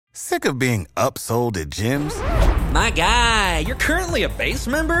Sick of being upsold at gyms? My guy, you're currently a base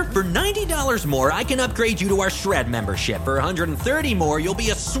member? For $90 more, I can upgrade you to our Shred membership. For $130 more, you'll be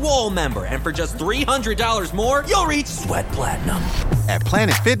a Swole member. And for just $300 more, you'll reach Sweat Platinum. At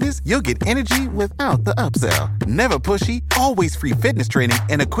Planet Fitness, you'll get energy without the upsell. Never pushy, always free fitness training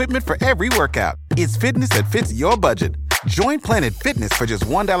and equipment for every workout. It's fitness that fits your budget. Join Planet Fitness for just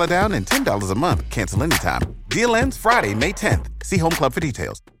 $1 down and $10 a month. Cancel anytime. Deal ends Friday, May 10th. See Home Club for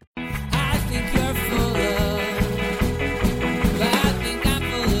details. I think you're full of, I think I'm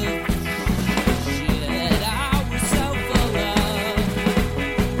full of shit. I was so full of,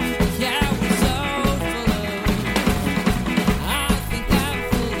 yeah, I was so full of. I think I'm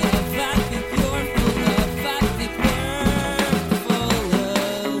full of, I think you're full of, I think we're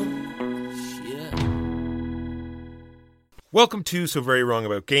full of shit. Welcome to So Very Wrong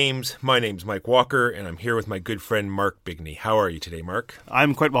About Games. My name's Mike Walker, and I'm here with my good friend Mark Bigney. How are you today, Mark?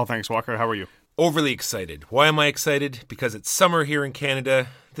 I'm quite well, thanks, Walker. How are you? Overly excited. Why am I excited? Because it's summer here in Canada.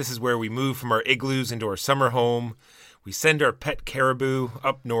 This is where we move from our igloos into our summer home. We send our pet caribou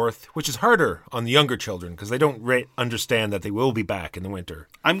up north, which is harder on the younger children because they don't understand that they will be back in the winter.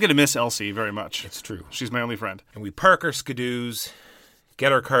 I'm going to miss Elsie very much. It's true. She's my only friend. And we park our skidoos,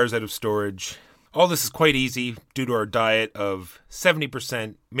 get our cars out of storage. All this is quite easy due to our diet of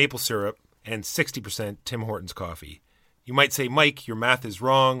 70% maple syrup and 60% Tim Hortons coffee. You might say, Mike, your math is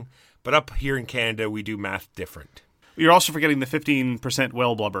wrong, but up here in Canada, we do math different. You're also forgetting the 15%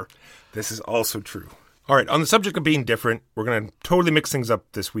 whale blubber. This is also true. All right, on the subject of being different, we're going to totally mix things up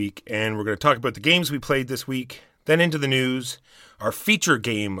this week, and we're going to talk about the games we played this week, then into the news, our feature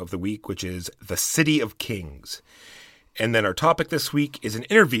game of the week, which is The City of Kings. And then our topic this week is an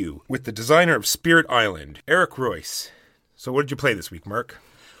interview with the designer of Spirit Island, Eric Royce. So what did you play this week, Mark?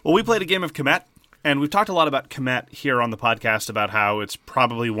 Well, we played a game of Kemet, and we've talked a lot about Kemet here on the podcast about how it's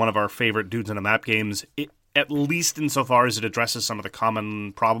probably one of our favorite dudes in a map games, at least insofar as it addresses some of the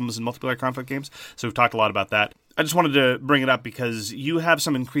common problems in multiplayer conflict games. So we've talked a lot about that. I just wanted to bring it up because you have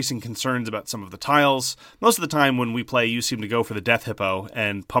some increasing concerns about some of the tiles. Most of the time when we play, you seem to go for the Death Hippo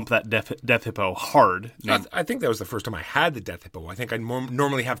and pump that Death Hippo hard. I think that was the first time I had the Death Hippo. I think I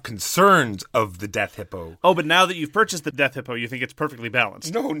normally have concerns of the Death Hippo. Oh, but now that you've purchased the Death Hippo, you think it's perfectly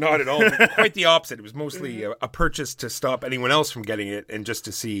balanced. No, not at all. Quite the opposite. It was mostly a purchase to stop anyone else from getting it and just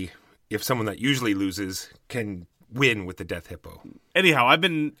to see if someone that usually loses can win with the Death Hippo. Anyhow, I've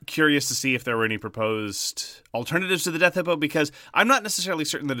been curious to see if there were any proposed alternatives to the Death Hippo because I'm not necessarily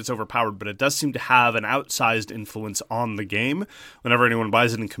certain that it's overpowered, but it does seem to have an outsized influence on the game. Whenever anyone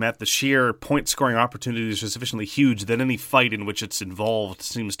buys it in Kemet, the sheer point-scoring opportunities are sufficiently huge that any fight in which it's involved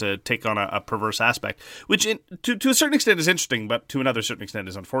seems to take on a perverse aspect, which to a certain extent is interesting, but to another certain extent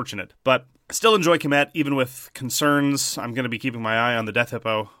is unfortunate. But still enjoy Kemet, even with concerns. I'm going to be keeping my eye on the Death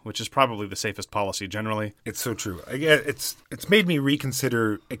Hippo, which is probably the safest policy generally. It's so true. It's made me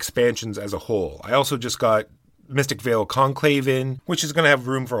reconsider expansions as a whole. I also just got Mystic Vale Conclave in, which is going to have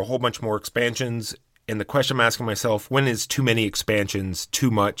room for a whole bunch more expansions. And the question I'm asking myself, when is too many expansions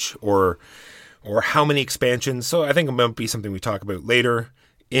too much, or how many expansions? So I think it might be something we talk about later.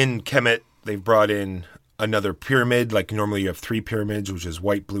 In Kemet, they've brought in another pyramid. Like normally you have 3 pyramids, which is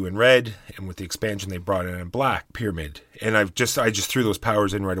white, blue, and red. And with the expansion, they brought in a black pyramid. And I just threw those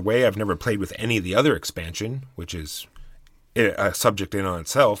powers in right away. I've never played with any of the other expansion, which is a subject in on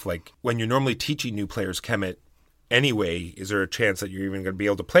itself. Like when you're normally teaching new players Kemet anyway, is there a chance that you're even going to be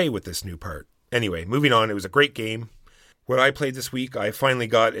able to play with this new part? Anyway, moving on. It was a great game. What I played this week, I finally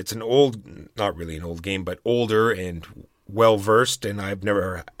got, it's an old, not really an old game, but older and well-versed, and I've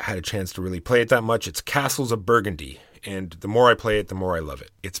never had a chance to really play it that much. It's Castles of Burgundy, and the more I play it, the more I love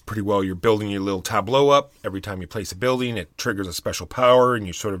it. It's pretty well, you're building your little tableau up. Every time you place a building, it triggers a special power, and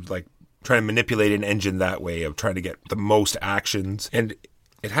you sort of like trying to manipulate an engine that way of trying to get the most actions. And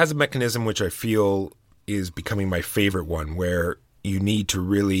it has a mechanism which I feel is becoming my favorite one, where you need to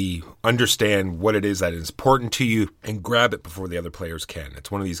really understand what it is that is important to you and grab it before the other players can. It's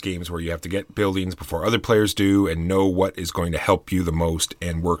one of these games where you have to get buildings before other players do and know what is going to help you the most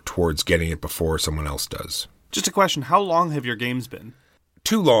and work towards getting it before someone else does. Just a question, how long have your games been?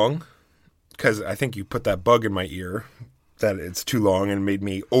 Too long, because I think you put that bug in my ear that it's too long and made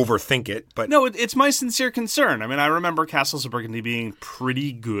me overthink it. But no, it's my sincere concern. I mean, I remember Castles of Burgundy being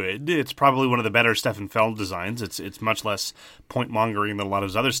pretty good. It's probably one of the better Stefan Feld designs. It's much less point-mongering than a lot of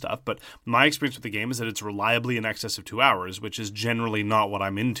his other stuff. But my experience with the game is that it's reliably in excess of 2 hours, which is generally not what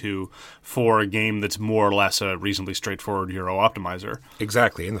I'm into for a game that's more or less a reasonably straightforward Euro optimizer.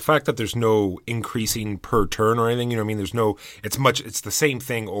 Exactly. And the fact that there's no increasing per turn or anything, you know what I mean? It's the same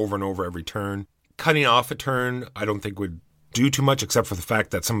thing over and over every turn. Cutting off a turn, I don't think would do too much except for the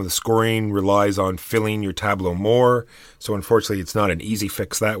fact that some of the scoring relies on filling your tableau more. So unfortunately, it's not an easy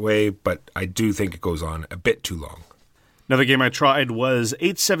fix that way, but I do think it goes on a bit too long. Another game I tried was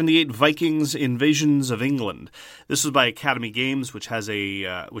 878 Vikings Invasions of England. This was by Academy Games, which had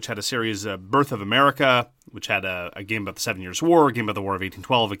a series, Birth of America, which had a game about the 7 Years' War, a game about the War of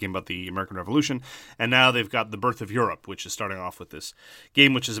 1812, a game about the American Revolution, and now they've got The Birth of Europe, which is starting off with this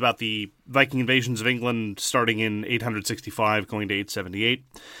game, which is about the Viking invasions of England starting in 865, going to 878.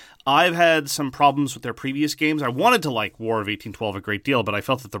 I've had some problems with their previous games. I wanted to like War of 1812 a great deal, but I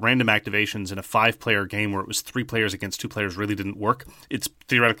felt that the random activations in a 5-player game where it was 3 players against 2 players really didn't work. It's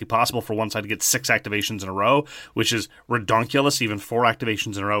theoretically possible for one side to get 6 activations in a row, which is redonkulous. Even 4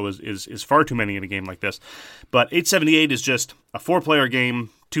 activations in a row is far too many in a game like this. But 878 is just a 4-player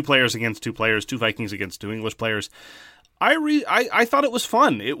game, 2 players against 2 players, 2 Vikings against 2 English players. I thought it was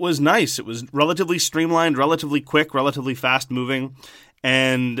fun. It was nice. It was relatively streamlined, relatively quick, relatively fast-moving.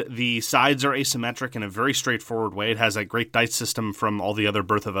 And the sides are asymmetric in a very straightforward way. It has a great dice system from all the other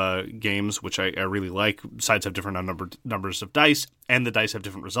Birth of games, which I really like. Sides have different numbers of dice, and the dice have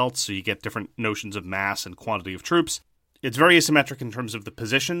different results, so you get different notions of mass and quantity of troops. It's very asymmetric in terms of the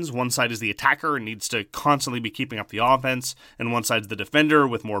positions. One side is the attacker and needs to constantly be keeping up the offense, and one side's the defender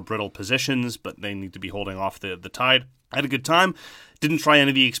with more brittle positions, but they need to be holding off the tide. I had a good time. Didn't try any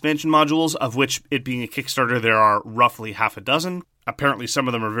of the expansion modules, of which, it being a Kickstarter, there are roughly half a dozen. Apparently, some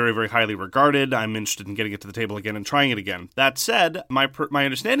of them are very, very highly regarded. I'm interested in getting it to the table again and trying it again. That said, my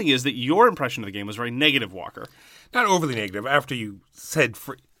understanding is that your impression of the game was very negative, Walker. Not overly negative. After you said,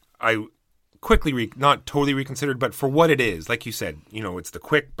 I quickly, not totally reconsidered, but for what it is, like you said, it's the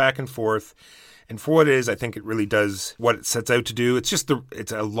quick back and forth. And for what it is, I think it really does what it sets out to do. It's just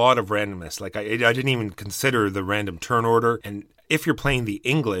it's a lot of randomness. Like I didn't even consider the random turn order. And if you're playing the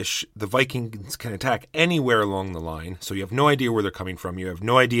English, the Vikings can attack anywhere along the line. So you have no idea where they're coming from. You have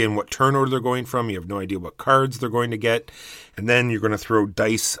no idea in what turn order they're going from. You have no idea what cards they're going to get. And then you're going to throw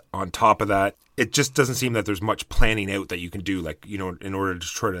dice on top of that. It just doesn't seem that there's much planning out that you can do, in order to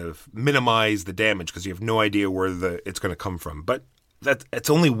try to minimize the damage, because you have no idea where it's going to come from. But it's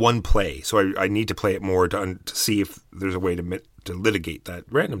only one play, so I need to play it more to see if there's a way to litigate that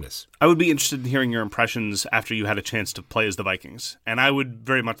randomness. I would be interested in hearing your impressions after you had a chance to play as the Vikings, and I would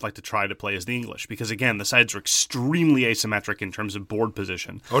very much like to try to play as the English, because again, the sides are extremely asymmetric in terms of board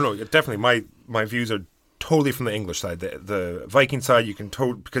position. Oh no, definitely. My views are totally from the English side. The Viking side, you can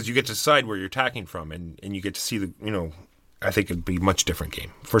because you get to decide where you're attacking from, and you get to see I think it'd be a much different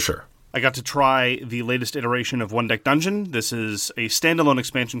game for sure. I got to try the latest iteration of One Deck Dungeon. This is a standalone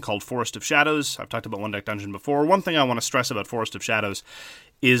expansion called Forest of Shadows. I've talked about One Deck Dungeon before. One thing I want to stress about Forest of Shadows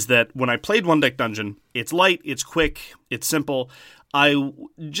is that when I played One Deck Dungeon, it's light, it's quick, it's simple. I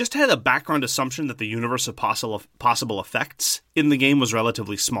just had a background assumption that the universe of possible effects in the game was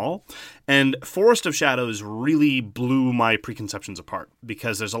relatively small, and Forest of Shadows really blew my preconceptions apart,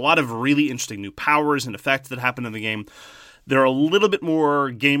 because there's a lot of really interesting new powers and effects that happen in the game. They're a little bit more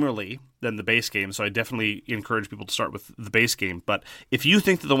gamerly than the base game, so I definitely encourage people to start with the base game. But if you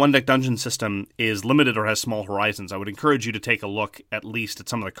think that the One Deck Dungeon system is limited or has small horizons, I would encourage you to take a look at least at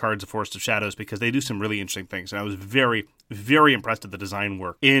some of the cards of Forest of Shadows, because they do some really interesting things. And I was very, very impressed at the design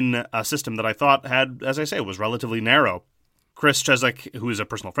work in a system that I thought had, as I say, was relatively narrow. Chris Chesek, who is a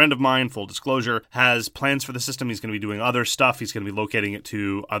personal friend of mine, full disclosure, has plans for the system. He's going to be doing other stuff. He's going to be locating it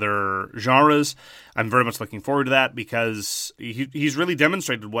to other genres. I'm very much looking forward to that, because he's really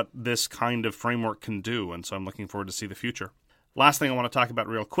demonstrated what this kind of framework can do, and so I'm looking forward to see the future. Last thing I want to talk about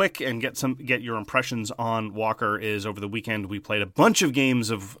real quick and get your impressions on, Walker, is over the weekend we played a bunch of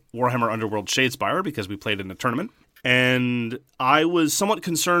games of Warhammer Underworld Shadespire, because we played in a tournament. And I was somewhat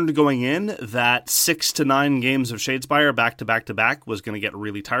concerned going in that 6 to 9 games of Shadespire back to back to back was going to get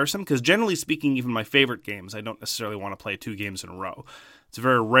really tiresome, because generally speaking, even my favorite games, I don't necessarily want to play 2 games in a row. It's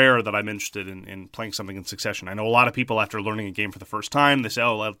very rare that I'm interested in playing something in succession. I know a lot of people, after learning a game for the first time, they say,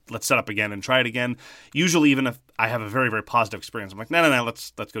 let's set up again and try it again. Usually, even if I have a very, very positive experience, I'm like, no,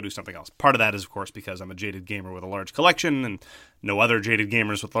 let's go do something else. Part of that is, of course, because I'm a jaded gamer with a large collection, and no other jaded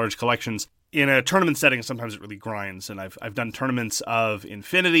gamers with large collections. In a tournament setting, sometimes it really grinds, and I've done tournaments of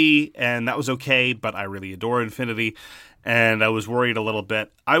Infinity, and that was okay, but I really adore Infinity, and I was worried a little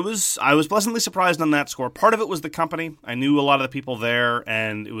bit. I was pleasantly surprised on that score. Part of it was the company. I knew a lot of the people there,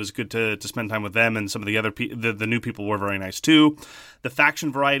 and it was good to spend time with them, and some of the other the new people were very nice too. The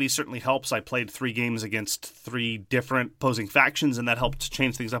faction variety certainly helps. I played 3 games against 3 different opposing factions, and that helped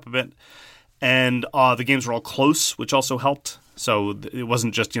change things up a bit. And the games were all close, which also helped. So it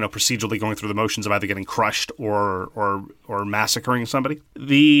wasn't just, procedurally going through the motions of either getting crushed or massacring somebody.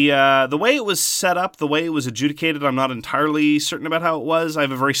 The way it was set up, the way it was adjudicated, I'm not entirely certain about how it was. I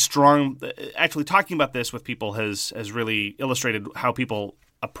have a very strong... Actually, talking about this with people has really illustrated how people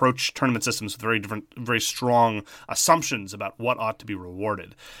approach tournament systems with very strong assumptions about what ought to be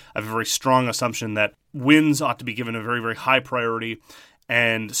rewarded. I have a very strong assumption that wins ought to be given a very, very high priority,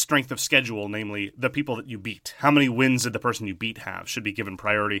 and strength of schedule, namely the people that you beat. How many wins did the person you beat have should be given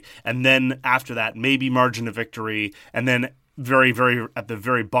priority. And then after that, maybe margin of victory, and then very, very at the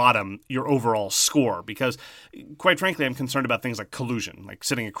very bottom, your overall score. Because quite frankly, I'm concerned about things like collusion, like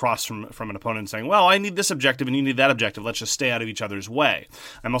sitting across from an opponent and saying, well, I need this objective and you need that objective. Let's just stay out of each other's way.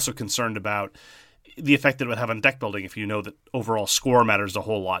 I'm also concerned about the effect that it would have on deck building. If you know that overall score matters a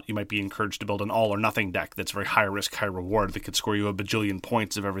whole lot, you might be encouraged to build an all or nothing deck that's very high risk, high reward that could score you a bajillion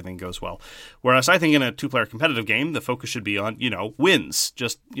points if everything goes well. Whereas I think in a two-player competitive game, the focus should be on, wins.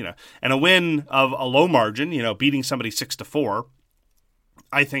 And a win of a low margin, beating somebody 6-4,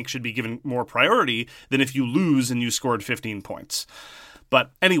 I think should be given more priority than if you lose and you scored 15 points.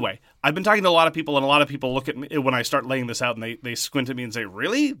 But anyway, I've been talking to a lot of people, and a lot of people look at me when I start laying this out, and they squint at me and say,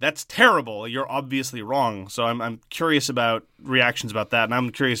 really? That's terrible. You're obviously wrong. So I'm curious about reactions about that, and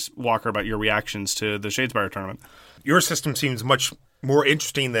I'm curious, Walker, about your reactions to the Shadespire tournament. Your system seems much more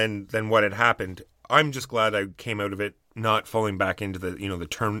interesting than what had happened. I'm just glad I came out of it not falling back into the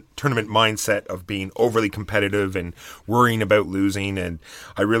tournament mindset of being overly competitive and worrying about losing. And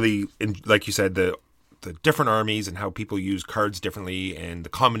I really, like you said, the different armies and how people use cards differently and the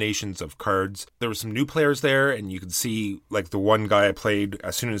combinations of cards. There were some new players there, and you could see, like the one guy I played,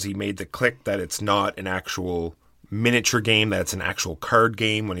 as soon as he made the click that it's not an actual miniature game, that's an actual card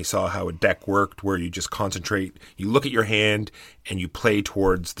game, when he saw how a deck worked, where you just concentrate, you look at your hand and you play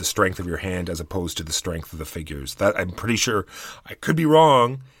towards the strength of your hand as opposed to the strength of the figures. That, I'm pretty sure, I could be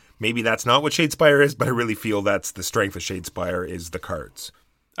wrong, maybe that's not what Shadespire is, but I really feel that's the strength of Shadespire is the cards.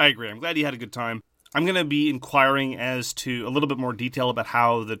 I agree. I'm glad you had a good time. I'm going to be inquiring as to a little bit more detail about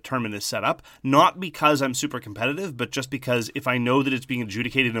how the tournament is set up, not because I'm super competitive, but just because if I know that it's being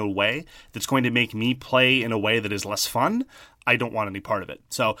adjudicated in a way that's going to make me play in a way that is less fun, I don't want any part of it.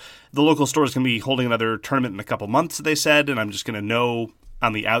 So the local store is going to be holding another tournament in a couple months, they said, and I'm just going to know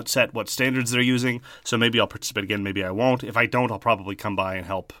on the outset what standards they're using. So maybe I'll participate again, maybe I won't. If I don't, I'll probably come by and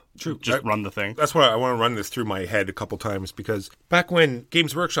help. True. Run the thing. That's why I want to run this through my head a couple times, because back when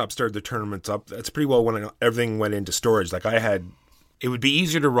Games Workshop started the tournaments up, that's pretty well when everything went into storage. Like it would be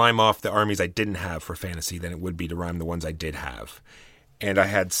easier to rhyme off the armies I didn't have for Fantasy than it would be to rhyme the ones I did have. And I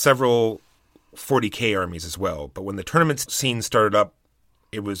had several 40k armies as well. But when the tournament scene started up,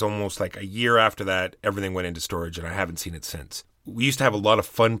 it was almost like a year after that, everything went into storage, and I haven't seen it since. We used to have a lot of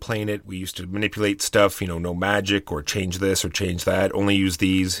fun playing it. We used to manipulate stuff, no magic or change this or change that, only use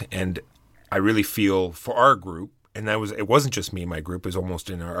these. And I really feel for our group, and it wasn't just me and my group, it was almost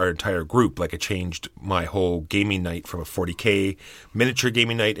in our entire group, like it changed my whole gaming night from a 40k miniature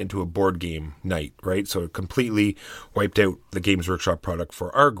gaming night into a board game night, right? So it completely wiped out the Games Workshop product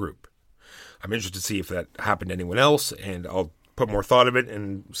for our group. I'm interested to see if that happened to anyone else, and I'll put more thought of it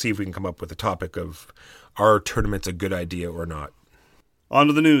and see if we can come up with a topic of, are tournaments a good idea or not? On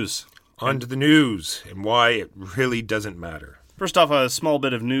to the news. On to the news, and why it really doesn't matter. First off, a small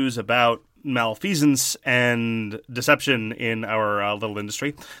bit of news about malfeasance and deception in our little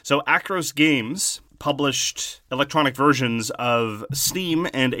industry. So Acros Games published electronic versions of Steam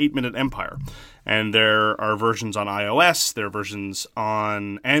and 8-Minute Empire. And there are versions on iOS, there are versions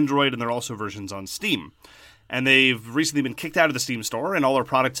on Android, and there are also versions on Steam. And they've recently been kicked out of the Steam store, and all their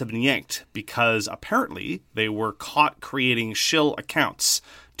products have been yanked because apparently they were caught creating shill accounts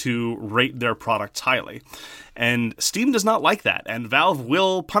to rate their products highly. And Steam does not like that, and Valve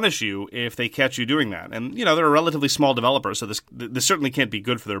will punish you if they catch you doing that. And, they're a relatively small developer, so this certainly can't be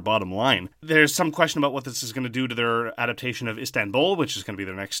good for their bottom line. There's some question about what this is going to do to their adaptation of Istanbul, which is going to be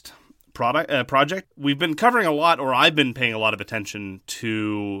their next project. We've been covering a lot, or I've been paying a lot of attention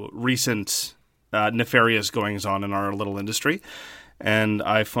to recent nefarious goings-on in our little industry. And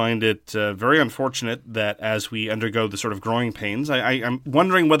I find it very unfortunate that as we undergo the sort of growing pains, I'm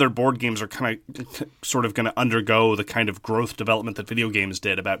wondering whether board games are kind of sort of going to undergo the kind of growth development that video games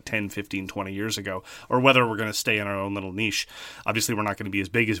did about 10, 15, 20 years ago, or whether we're going to stay in our own little niche. Obviously, we're not going to be as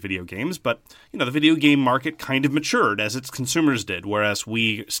big as video games, but the video game market kind of matured as its consumers did, whereas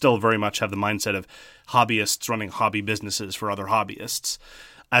we still very much have the mindset of hobbyists running hobby businesses for other hobbyists.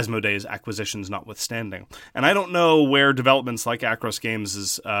 Asmodee's acquisitions notwithstanding. And I don't know where developments like Acros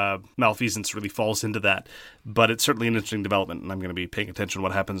Games' malfeasance really falls into that, but it's certainly an interesting development, and I'm going to be paying attention to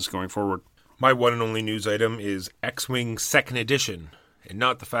what happens going forward. My one and only news item is X-Wing 2nd Edition. And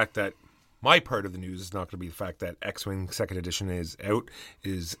not the fact that my part of the news is not going to be the fact that X-Wing 2nd Edition is out,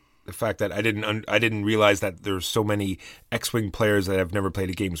 is the fact that I didn't realize that there's so many X-Wing players that have never played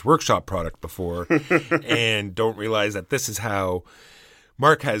a Games Workshop product before and don't realize that this is how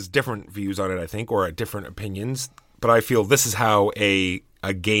Mark has different views on it, I think, or different opinions. But I feel this is how a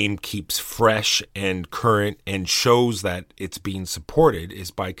game keeps fresh and current and shows that it's being supported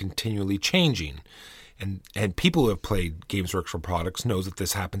is by continually changing. And people who have played Games Workshop products knows that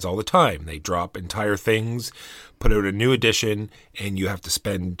this happens all the time. They drop entire things, put out a new edition, and you have to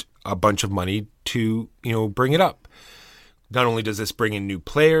spend a bunch of money to, bring it up. Not only does this bring in new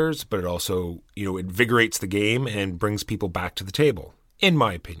players, but it also, invigorates the game and brings people back to the table, in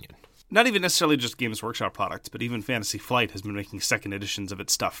my opinion. Not even necessarily just Games Workshop products, but even Fantasy Flight has been making second editions of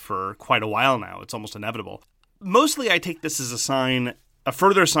its stuff for quite a while now. It's almost inevitable. Mostly I take this as a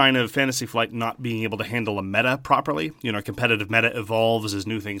further sign of Fantasy Flight not being able to handle a meta properly. Competitive meta evolves as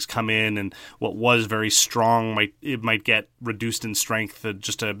new things come in, and what was very strong might get reduced in strength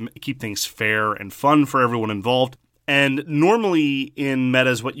just to keep things fair and fun for everyone involved. And normally in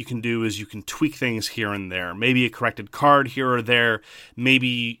metas, what you can do is you can tweak things here and there. Maybe a corrected card here or there,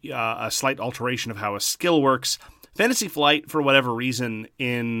 maybe a slight alteration of how a skill works. Fantasy Flight, for whatever reason,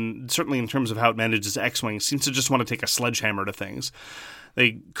 certainly in terms of how it manages X-Wing, seems to just want to take a sledgehammer to things.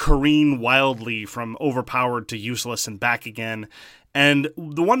 They careen wildly from overpowered to useless and back again. And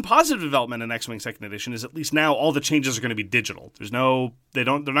the one positive development in X-Wing 2nd Edition is at least now all the changes are going to be digital. They're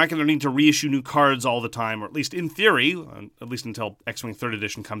not going to need to reissue new cards all the time, or at least in theory, at least until X-Wing 3rd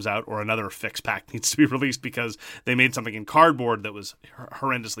Edition comes out or another fix pack needs to be released because they made something in cardboard that was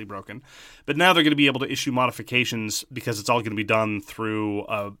horrendously broken. But now they're going to be able to issue modifications because it's all going to be done through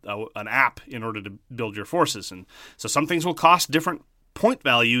an app in order to build your forces. And so some things will cost different point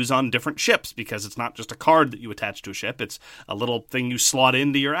values on different ships because it's not just a card that you attach to a ship, it's a little thing you slot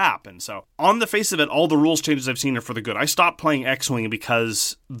into your app. And so on the face of it, all the rules changes I've seen are for the good. I stopped playing X-Wing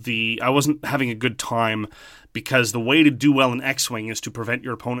because I wasn't having a good time, because the way to do well in X-Wing is to prevent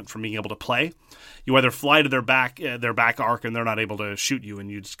your opponent from being able to play. You either fly to their back arc and they're not able to shoot you, and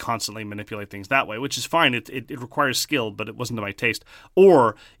you just constantly manipulate things that way, which is fine. It requires skill, but it wasn't to my taste.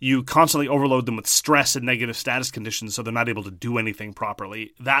 Or you constantly overload them with stress and negative status conditions so they're not able to do anything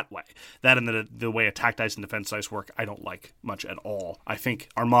properly that way. That and the way attack dice and defense dice work, I don't like much at all. I think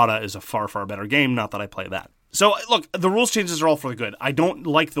Armada is a far, far better game, not that I play that. So, look, the rules changes are all for the good. I don't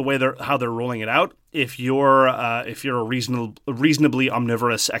like the way how they're rolling it out. If you're a reasonably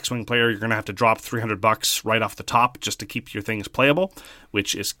omnivorous X-Wing player, you're going to have to drop $300 right off the top just to keep your things playable,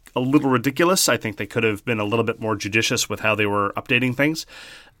 which is a little ridiculous. I think they could have been a little bit more judicious with how they were updating things.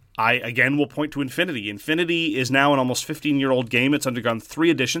 I, again, will point to Infinity. Infinity is now an almost 15-year-old game. It's undergone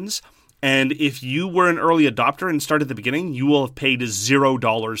 3 editions. And if you were an early adopter and started at the beginning, you will have paid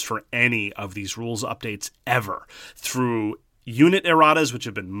 $0 for any of these rules updates ever, through unit erratas, which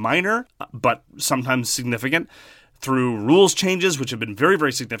have been minor, but sometimes significant, through rules changes, which have been very,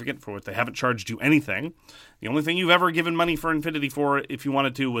 very significant, for which they haven't charged you anything. The only thing you've ever given money for Infinity for, if you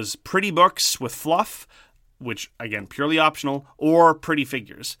wanted to, was pretty books with fluff, which, again, purely optional, or pretty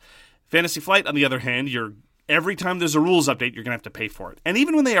figures. Fantasy Flight, on the other hand, every time there's a rules update, you're going to have to pay for it. And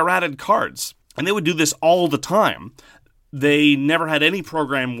even when they errated cards, and they would do this all the time, they never had any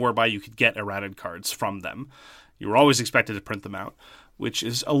program whereby you could get errated cards from them. You were always expected to print them out, which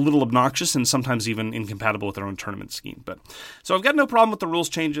is a little obnoxious and sometimes even incompatible with their own tournament scheme. So I've got no problem with the rules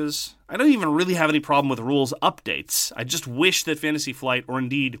changes. I don't even really have any problem with rules updates. I just wish that Fantasy Flight, or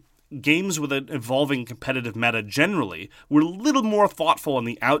indeed games with an evolving competitive meta generally, were a little more thoughtful on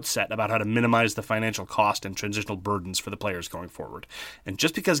the outset about how to minimize the financial cost and transitional burdens for the players going forward. And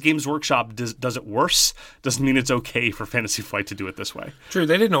just because Games Workshop does it worse doesn't mean it's okay for Fantasy Flight to do it this way. True,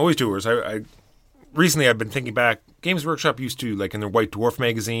 they didn't always do it worse. Recently, I've been thinking back, Games Workshop used to, like in their White Dwarf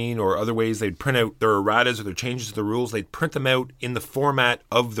magazine or other ways, they'd print out their erratas or their changes to the rules. They'd print them out in the format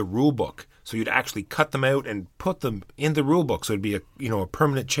of the rule book. So you'd actually cut them out and put them in the rule book. So it'd be a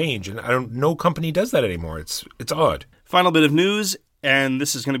permanent change. And no company does that anymore. It's odd. Final bit of news. And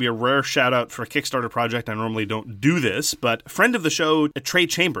this is going to be a rare shout out for a Kickstarter project. I normally don't do this, but a friend of the show, Trey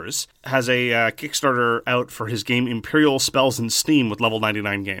Chambers, has a Kickstarter out for his game Imperial Spells in Steam with Level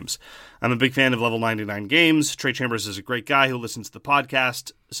 99 Games. I'm a big fan of Level 99 Games. Trey Chambers is a great guy who listens to the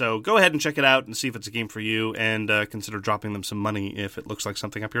podcast. So go ahead and check it out and see if it's a game for you, and consider dropping them some money if it looks like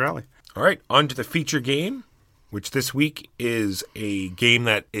something up your alley. All right, on to the feature game, which this week is a game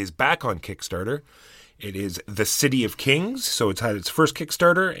that is back on Kickstarter. It is The City of Kings. So it's had its first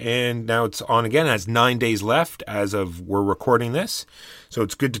Kickstarter, and now it's on again. It has 9 days left as of we're recording this. So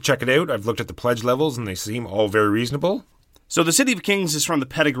it's good to check it out. I've looked at the pledge levels, and they seem all very reasonable. So The City of Kings is from the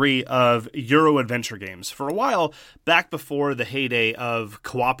pedigree of Euro adventure games. For a while, back before the heyday of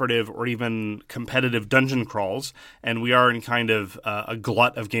cooperative or even competitive dungeon crawls, and we are in kind of a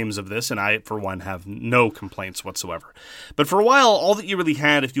glut of games of this, and I, for one, have no complaints whatsoever. But for a while, all that you really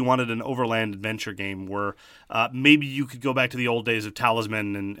had if you wanted an overland adventure game were maybe you could go back to the old days of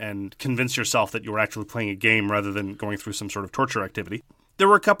Talisman and convince yourself that you were actually playing a game rather than going through some sort of torture activity. There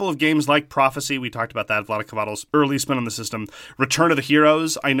were a couple of games like Prophecy, we talked about that, Vlaada Chvato's early spin on the system. Return of the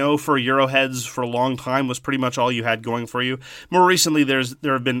Heroes, I know for Euroheads for a long time was pretty much all you had going for you. More recently, there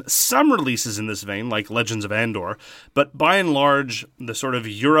have been some releases in this vein, like Legends of Andor, but by and large, the sort of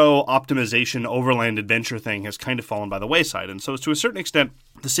Euro optimization overland adventure thing has kind of fallen by the wayside. And so to a certain extent,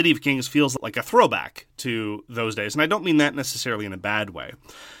 The City of Kings feels like a throwback to those days, and I don't mean that necessarily in a bad way.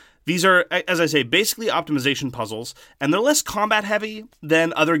 These are, as I say, basically optimization puzzles, and they're less combat-heavy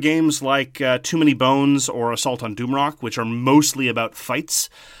than other games like Too Many Bones or Assault on Doomrock, which are mostly about fights,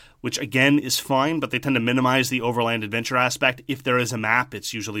 which again is fine, but they tend to minimize the overland adventure aspect. If there is a map,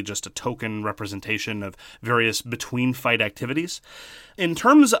 it's usually just a token representation of various between-fight activities. In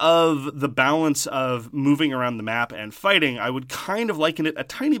terms of the balance of moving around the map and fighting, I would kind of liken it a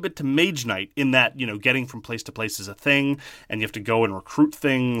tiny bit to Mage Knight in that, getting from place to place is a thing, and you have to go and recruit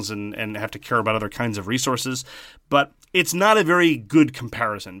things and have to care about other kinds of resources. But it's not a very good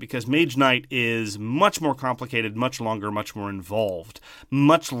comparison because Mage Knight is much more complicated, much longer, much more involved,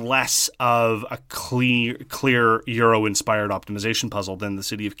 much less of a clear Euro-inspired optimization puzzle than The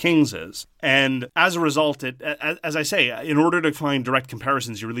City of Kings is. And as a result, as I say, in order to find direct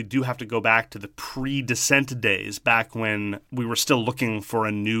comparisons, you really do have to go back to the pre-Descent days, back when we were still looking for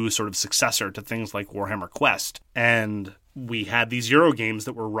a new sort of successor to things like Warhammer Quest. And we had these Euro games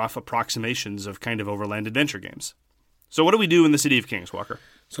that were rough approximations of kind of overland adventure games. So what do we do in The City of Kings, Walker?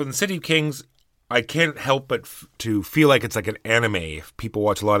 So in The City of Kings, I can't help but to feel like it's like an anime. If people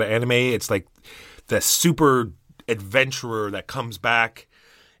watch a lot of anime, it's like the super adventurer that comes back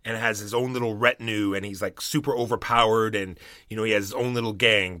and has his own little retinue, and he's like super overpowered, and he has his own little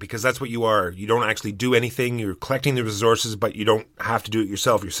gang, because that's what you are. You don't actually do anything. You're collecting the resources, but you don't have to do it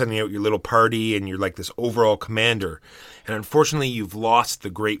yourself. You're sending out your little party, and you're like this overall commander. And unfortunately, you've lost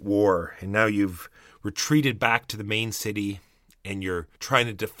the Great War, and now you've retreated back to the main city, and you're trying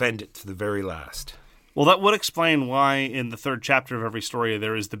to defend it to the very last. Well, that would explain why in the third chapter of every story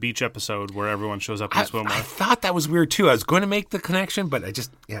there is the beach episode where everyone shows up in swimwear. I thought that was weird too. I was going to make the connection, but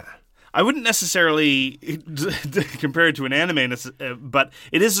I wouldn't necessarily compare it to an anime, but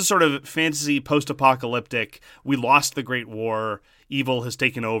it is a sort of fantasy post-apocalyptic, we lost the Great War, evil has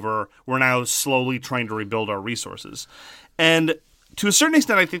taken over, we're now slowly trying to rebuild our resources. And to a certain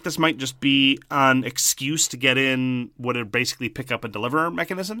extent, I think this might just be an excuse to get in what are basically pick up and deliver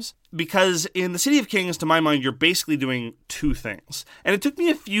mechanisms. Because in The City of Kings, to my mind, you're basically doing two things. And it took me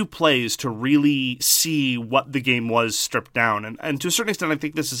a few plays to really see what the game was stripped down. And to a certain extent, I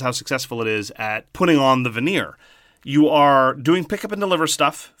think this is how successful it is at putting on the veneer. You are doing pick up and deliver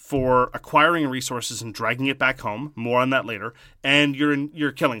stuff for acquiring resources and dragging it back home. More on that later. And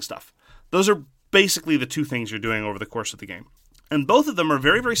you're killing stuff. Those are basically the two things you're doing over the course of the game. And both of them are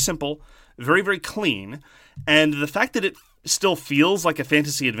very, very simple, very, very clean. And the fact that it still feels like a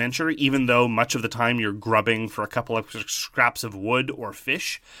fantasy adventure, even though much of the time you're grubbing for a couple of scraps of wood or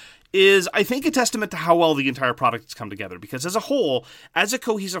fish, is, I think, a testament to how well the entire product has come together. Because as a whole, as a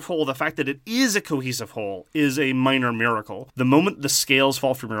cohesive whole, the fact that it is a cohesive whole is a minor miracle. The moment the scales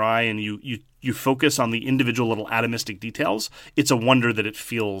fall from your eye and you focus on the individual little atomistic details, it's a wonder that it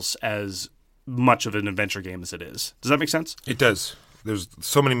feels as much of an adventure game as it is. Does that make sense? It does. There's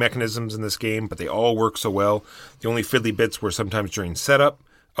so many mechanisms in this game, but they all work so well. The only fiddly bits were sometimes during setup.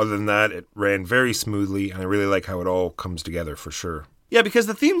 Other than that, it ran very smoothly, and I really like how it all comes together for sure. Yeah, because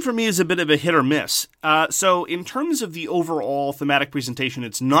the theme for me is a bit of a hit or miss. So in terms of the overall thematic presentation,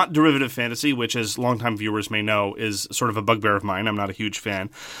 it's not derivative fantasy, which, as longtime viewers may know, is sort of a bugbear of mine. I'm not a huge fan.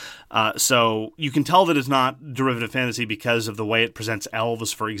 So you can tell that it's not derivative fantasy because of the way it presents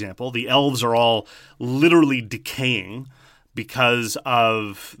elves, for example. The elves are all literally decaying because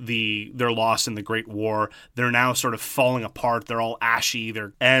of their loss in the Great War. They're now sort of falling apart. They're all ashy.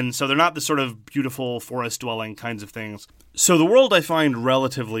 And so they're not the sort of beautiful forest-dwelling kinds of things. So the world I find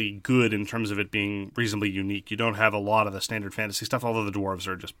relatively good in terms of it being reasonably unique. You don't have a lot of the standard fantasy stuff, although the dwarves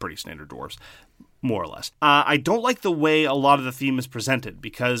are just pretty standard dwarves, more or less. I don't like the way a lot of the theme is presented,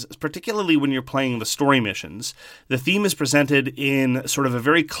 because particularly when you're playing the story missions, the theme is presented in sort of a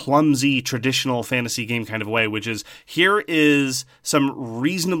very clumsy, traditional fantasy game kind of way, which is, here is some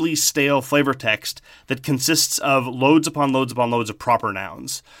reasonably stale flavor text that consists of loads upon loads upon loads of proper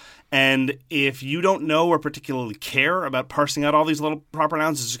nouns. And if you don't know or particularly care about parsing out all these little proper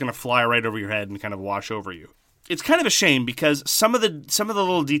nouns, it's just going to fly right over your head and kind of wash over you. It's kind of a shame, because some of the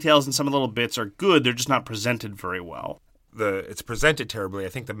little details and some of the little bits are good. They're just not presented very well. It's presented terribly. I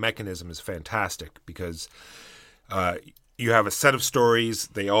think the mechanism is fantastic, because you have a set of stories.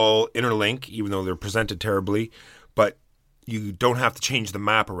 They all interlink, even though they're presented terribly. But you don't have to change the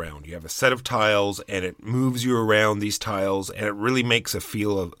map around. You have a set of tiles, and it moves you around these tiles, and it really makes a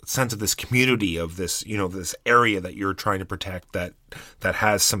sense of this community, of this, this area that you're trying to protect that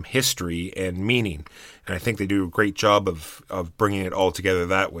has some history and meaning. And I think they do a great job of bringing it all together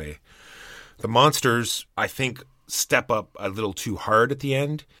that way. The monsters, I think, step up a little too hard at the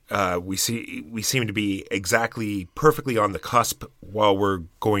end. We seem to be exactly perfectly on the cusp while we're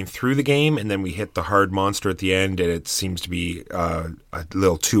going through the game, and then we hit the hard monster at the end, and it seems to be a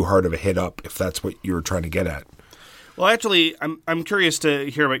little too hard of a hit up, if that's what you were trying to get at. Well, actually, I'm curious to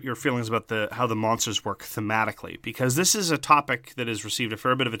hear about your feelings about how the monsters work thematically, because this is a topic that has received a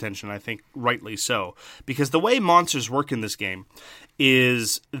fair bit of attention, I think rightly so. Because the way monsters work in this game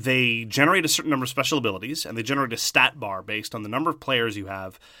is they generate a certain number of special abilities, and they generate a stat bar based on the number of players you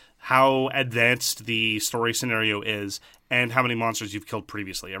have, how advanced the story scenario is, and how many monsters you've killed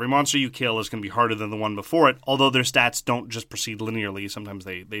previously. Every monster you kill is going to be harder than the one before it, although their stats don't just proceed linearly. Sometimes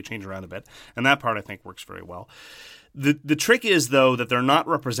they change around a bit, and that part I think works very well. The trick is, though, that they're not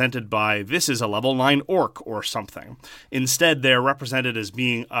represented by, this is a level 9 orc or something. Instead, they're represented as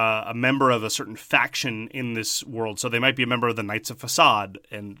being a member of a certain faction in this world. So they might be a member of the Knights of Facade,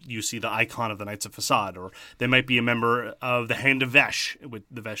 and you see the icon of the Knights of Facade. Or they might be a member of the Hand of Vesh, with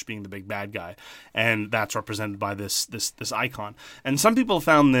the Vesh being the big bad guy. And that's represented by this icon. And some people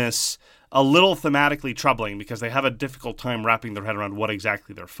found this a little thematically troubling, because they have a difficult time wrapping their head around what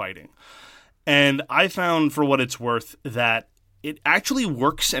exactly they're fighting. And I found, for what it's worth, that it actually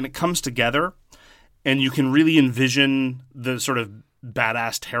works and it comes together, and you can really envision the sort of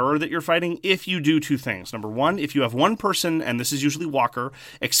badass terror that you're fighting if you do two things. Number one, if you have one person, and this is usually Walker,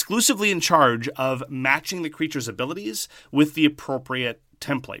 exclusively in charge of matching the creature's abilities with the appropriate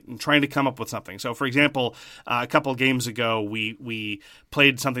template and trying to come up with something. So, for example, a couple of games ago, we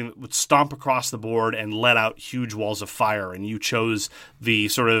played something that would stomp across the board and let out huge walls of fire, and you chose the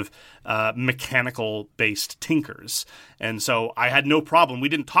sort of mechanical-based tinkers. And so I had no problem. We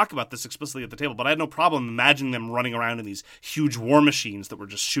didn't talk about this explicitly at the table, but I had no problem imagining them running around in these huge war machines that were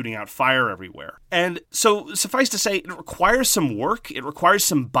just shooting out fire everywhere. And so, suffice to say, it requires some work, it requires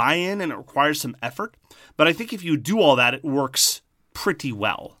some buy-in, and it requires some effort. But I think if you do all that, it works pretty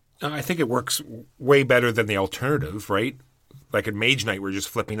well. I think it works way better than the alternative, right? Like in Mage Knight, we're just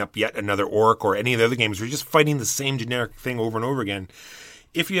flipping up yet another orc, or any of the other games, we're just fighting the same generic thing over and over again.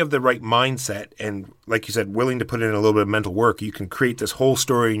 If you have the right mindset and, like you said, willing to put in a little bit of mental work, you can create this whole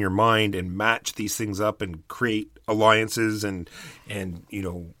story in your mind and match these things up and create alliances, and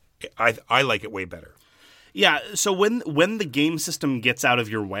I like it way better. Yeah, so when the game system gets out of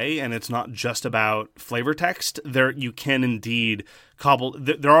your way and it's not just about flavor text, there you can indeed cobble.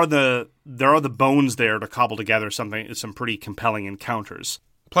 There are the bones there to cobble together some pretty compelling encounters.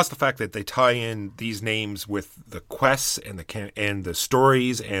 Plus the fact that they tie in these names with the quests and the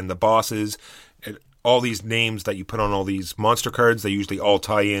stories and the bosses, and all these names that you put on all these monster cards, they usually all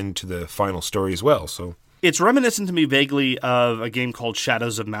tie into the final story as well. So it's reminiscent to me vaguely of a game called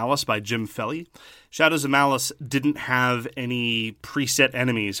Shadows of Malice by Jim Felly. Shadows of Malice didn't have any preset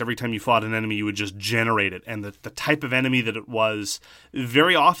enemies. Every time you fought an enemy, you would just generate it. And the type of enemy that it was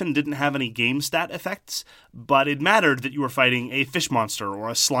very often didn't have any game stat effects, but it mattered that you were fighting a fish monster or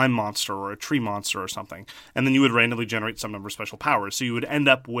a slime monster or a tree monster or something. And then you would randomly generate some number of special powers. So you would end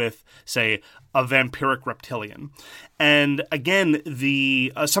up with, say, a vampiric reptilian. And again,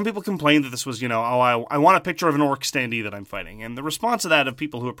 some people complained that this was, I want a picture of an orc standee that I'm fighting. And the response to that of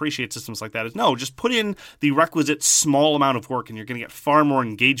people who appreciate systems like that is, no, just put in the requisite small amount of work and you're going to get far more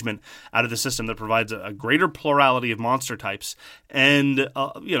engagement out of the system that provides a greater plurality of monster types and,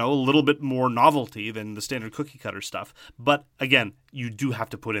 a little bit more novelty than the standard cookie cutter stuff. But again, you do have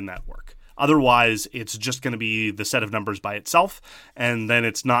to put in that work. Otherwise, it's just going to be the set of numbers by itself, and then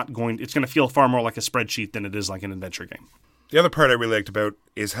it's going to feel far more like a spreadsheet than it is like an adventure game. The other part I really liked about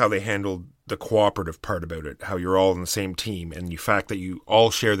is how they handled the cooperative part about it, how you're all on the same team, and the fact that you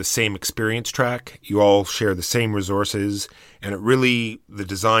all share the same experience track, you all share the same resources, and the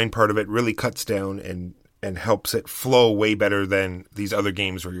design part of it really cuts down and helps it flow way better than these other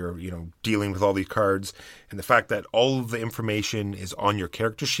games where you're, dealing with all these cards. And the fact that all of the information is on your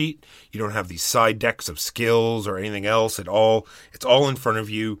character sheet. You don't have these side decks of skills or anything else. It's all in front of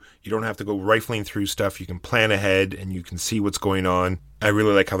you. You don't have to go rifling through stuff. You can plan ahead and you can see what's going on. I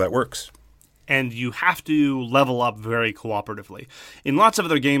really like how that works. And you have to level up very cooperatively. In lots of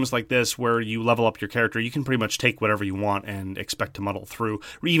other games like this where you level up your character, you can pretty much take whatever you want and expect to muddle through,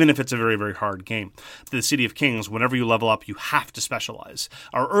 even if it's a very, very hard game. The City of Kings, whenever you level up, you have to specialize.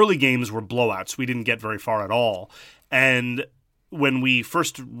 Our early games were blowouts. We didn't get very far at all. And when we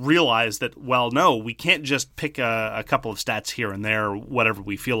first realized that, well, no, we can't just pick a couple of stats here and there, whatever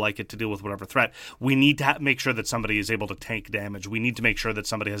we feel like it, to deal with whatever threat. We need to make sure that somebody is able to tank damage. We need to make sure that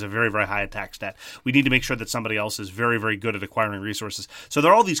somebody has a very, very high attack stat. We need to make sure that somebody else is very, very good at acquiring resources. So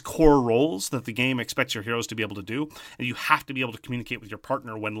there are all these core roles that the game expects your heroes to be able to do, and you have to be able to communicate with your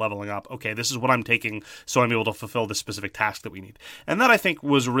partner when leveling up. Okay, this is what I'm taking, so I'm able to fulfill this specific task that we need. And that, I think,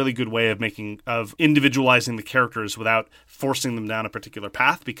 was a really good way of individualizing the characters without forcing them down a particular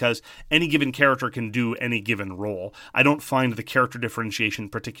path, because any given character can do any given role. I don't find the character differentiation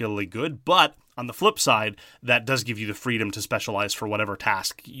particularly good, but on the flip side, that does give you the freedom to specialize for whatever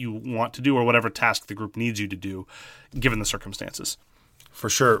task you want to do or whatever task the group needs you to do, given the circumstances. For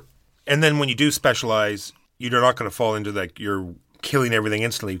sure. And then when you do specialize, you're not going to fall into you're killing everything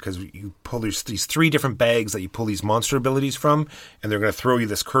instantly, because you pull these 3 different bags that you pull these monster abilities from, and they're going to throw you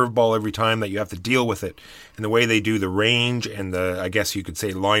this curveball every time that you have to deal with it. And the way they do the range and I guess you could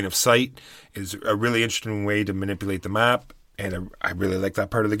say, line of sight is a really interesting way to manipulate the map, and I really like that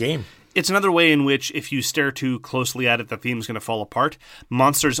part of the game. It's another way in which, if you stare too closely at it, the theme's going to fall apart.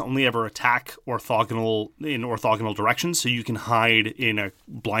 Monsters only ever attack in orthogonal directions, so you can hide in a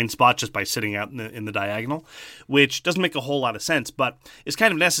blind spot just by sitting out in the diagonal, which doesn't make a whole lot of sense, but is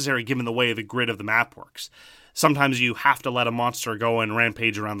kind of necessary given the way the grid of the map works. Sometimes you have to let a monster go and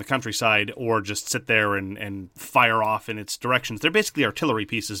rampage around the countryside, or just sit there and fire off in its directions. They're basically artillery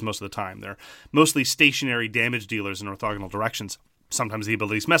pieces most of the time. They're mostly stationary damage dealers in orthogonal directions. Sometimes the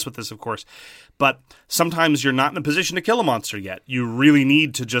abilities mess with this, of course, but sometimes you're not in a position to kill a monster yet. You really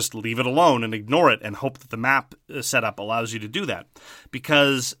need to just leave it alone and ignore it and hope that the map setup allows you to do that.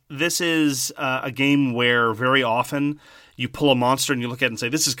 Because this is a game where very often you pull a monster and you look at it and say,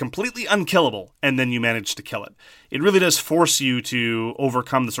 this is completely unkillable, and then you manage to kill it. It really does force you to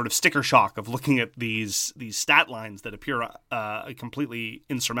overcome the sort of sticker shock of looking at these stat lines that appear completely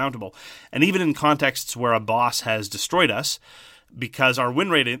insurmountable. And even in contexts where a boss has destroyed us, because our win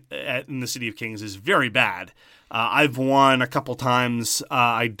rate in the City of Kings is very bad. I've won a couple times.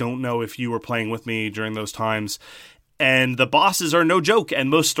 I don't know if you were playing with me during those times. And the bosses are no joke, and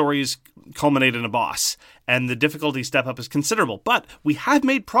most stories culminate in a boss. And the difficulty step up is considerable. But we have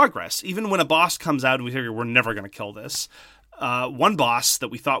made progress. Even when a boss comes out and we figure we're never going to kill this, one boss that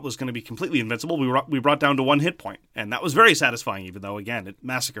we thought was going to be completely invincible, we brought down to 1 hit point. And that was very satisfying, even though, again, it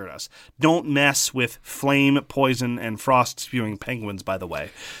massacred us. Don't mess with flame, poison, and frost-spewing penguins, by the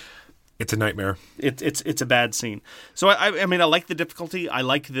way. It's a nightmare. It's a bad scene. So I mean, I like the difficulty. I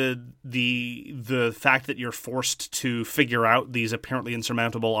like the fact that you're forced to figure out these apparently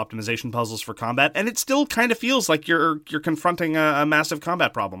insurmountable optimization puzzles for combat, and it still kind of feels like you're confronting a massive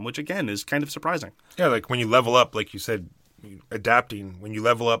combat problem, which again is kind of surprising. Yeah, like when you level up, like you said, adapting. When you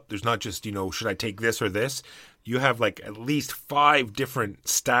level up, there's not just should I take this or this. You have like at least 5 different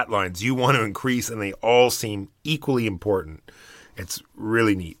stat lines you want to increase, and they all seem equally important. It's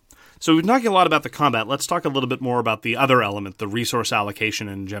really neat. So we've been talking a lot about the combat. Let's talk a little bit more about the other element, the resource allocation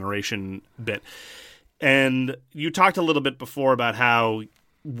and generation bit. And you talked a little bit before about how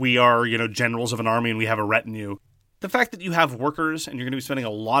we are, generals of an army and we have a retinue. The fact that you have workers and you're going to be spending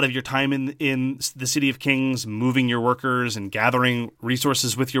a lot of your time in the City of Kings, moving your workers and gathering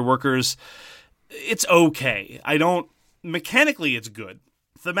resources with your workers, it's okay. Mechanically, it's good.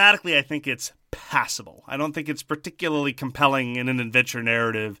 Thematically, I think it's passable. I don't think it's particularly compelling in an adventure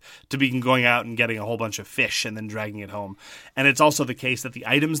narrative to be going out and getting a whole bunch of fish and then dragging it home. And it's also the case that the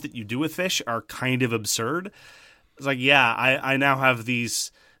items that you do with fish are kind of absurd. It's like, yeah, I now have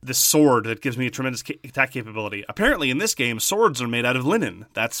this sword that gives me a tremendous attack capability. Apparently, in this game, swords are made out of linen.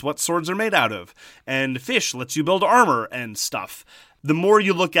 That's what swords are made out of. And fish lets you build armor and stuff. The more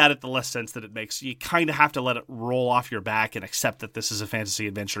you look at it, the less sense that it makes. You kind of have to let it roll off your back and accept that this is a fantasy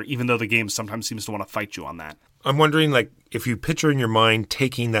adventure, even though the game sometimes seems to want to fight you on that. I'm wondering, if you picture in your mind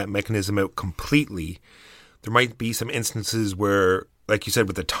taking that mechanism out completely, There might be some instances where, like you said,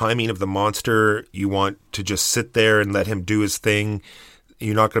 with the timing of the monster, you want to just sit there and let him do his thing.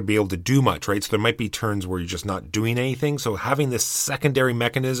 You're not going to be able to do much, right? So there might be turns where you're just not doing anything. So having this secondary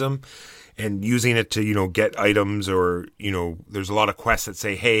mechanism and using it to, get items, or, there's a lot of quests that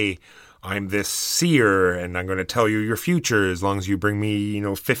say, hey, I'm this seer and I'm going to tell you your future as long as you bring me,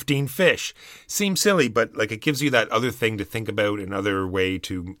 15 fish. Seems silly, but like it gives you that other thing to think about, another way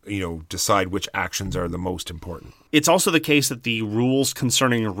to, decide which actions are the most important. It's also the case that the rules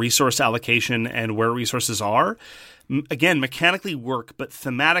concerning resource allocation and where resources are, again, mechanically work, but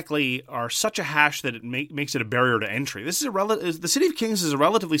thematically are such a hash that it makes it a barrier to entry. This is the City of Kings is a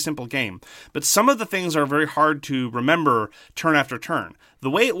relatively simple game, but some of the things are very hard to remember turn after turn. The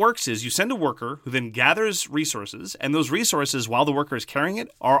way it works is you send a worker who then gathers resources, and those resources, while the worker is carrying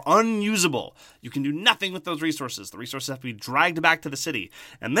it, are unusable. You can do nothing with those resources. The resources have to be dragged back to the city.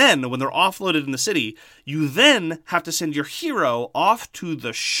 And then, when they're offloaded in the city, you then have to send your hero off to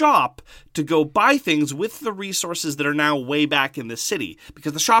the shop to go buy things with the resources that are now way back in the city,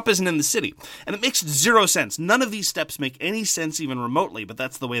 because the shop isn't in the city. And it makes zero sense. None of these steps make any sense even remotely, but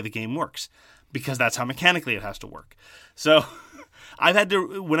that's the way the game works, because that's how mechanically it has to work. So I've had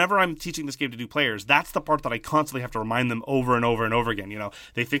to, whenever I'm teaching this game to new players, that's the part that I constantly have to remind them over and over and over again.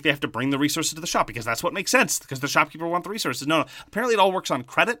 They think they have to bring the resources to the shop because that's what makes sense, because the shopkeeper wants the resources. No. Apparently it all works on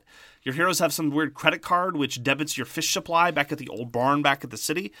credit. Your heroes have some weird credit card which debits your fish supply back at the old barn back at the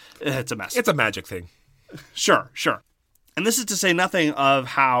city. It's a mess. It's a magic thing. Sure. And this is to say nothing of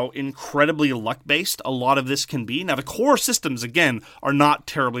how incredibly luck-based a lot of this can be. Now, the core systems, again, are not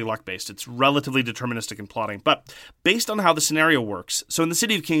terribly luck-based. It's relatively deterministic in plotting. But based on how the scenario works, so in the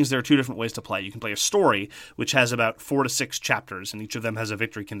City of Kings, there are two different ways to play. You can play a story, which has about 4 to 6 chapters, and each of them has a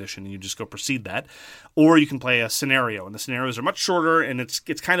victory condition, and you just go proceed that. Or you can play a scenario, and the scenarios are much shorter, and it's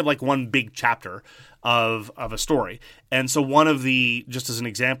kind of like one big chapter of a story. And so one of the, just as an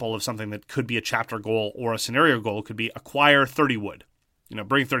example of something that could be a chapter goal or a scenario goal, could be acquire 30 wood.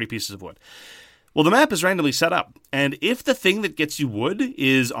 Bring 30 pieces of wood. Well, the map is randomly set up, and if the thing that gets you wood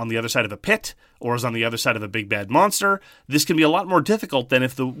is on the other side of a pit or is on the other side of a big bad monster, this can be a lot more difficult than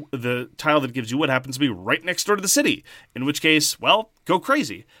if the tile that gives you wood happens to be right next door to the city, in which case, well, go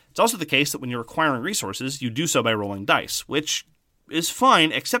crazy. It's also the case that when you're acquiring resources, you do so by rolling dice, which is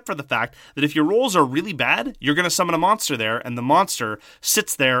fine, except for the fact that if your rolls are really bad, you're going to summon a monster there, and the monster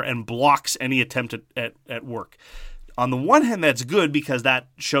sits there and blocks any attempt at work. On the one hand, that's good because that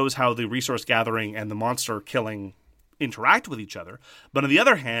shows how the resource gathering and the monster killing interact with each other. But on the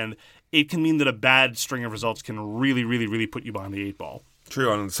other hand, it can mean that a bad string of results can really, really, really put you behind the 8 ball. True.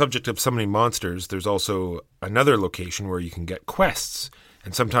 On the subject of summoning monsters, there's also another location where you can get quests.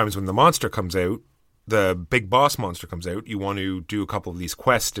 And sometimes when the monster comes out, the big boss monster comes out, you want to do a couple of these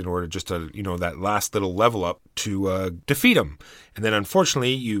quests in order just to, that last little level up to defeat him. And then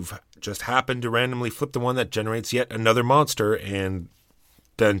unfortunately, you've just happened to randomly flip the one that generates yet another monster, and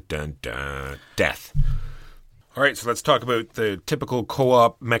dun dun dun, death. All right, so let's talk about the typical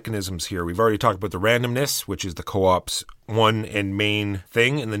co-op mechanisms here. We've already talked about the randomness, which is the co-op's one and main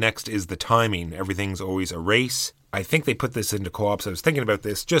thing, and the next is the timing. Everything's always a race. I think they put this into co-ops. I was thinking about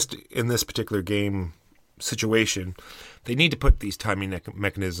this just in this particular game situation. They need to put these timing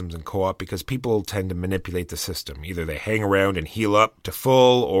mechanisms in co-op because people tend to manipulate the system. Either they hang around and heal up to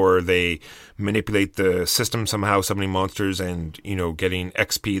full, or they manipulate the system somehow, summoning monsters and, getting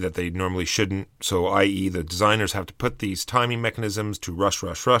XP that they normally shouldn't. So, i.e., the designers have to put these timing mechanisms to rush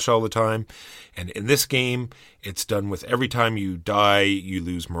all the time. And in this game, it's done with every time you die, you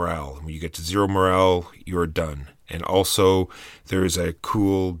lose morale. When you get to 0 morale, you're done. And also, there's a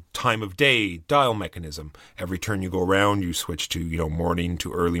cool time of day dial mechanism. Every turn you go around, you switch to, morning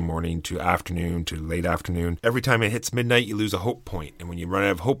to early morning to afternoon to late afternoon. Every time it hits midnight, you lose a hope point. And when you run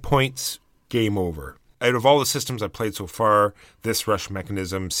out of hope points, game over. Out of all the systems I've played so far, this rush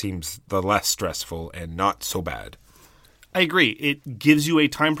mechanism seems the less stressful and not so bad. I agree. It gives you a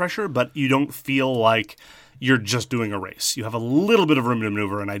time pressure, but you don't feel like you're just doing a race. You have a little bit of room to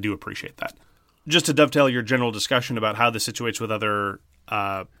maneuver, and I do appreciate that. Just to dovetail your general discussion about how this situates with other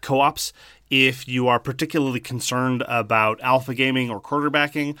co-ops, if you are particularly concerned about alpha gaming or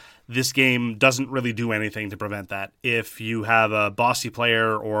quarterbacking, this game doesn't really do anything to prevent that. If you have a bossy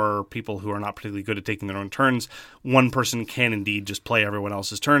player or people who are not particularly good at taking their own turns, one person can indeed just play everyone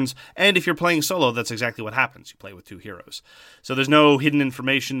else's turns. And if you're playing solo, that's exactly what happens. You play with 2 heroes. So there's no hidden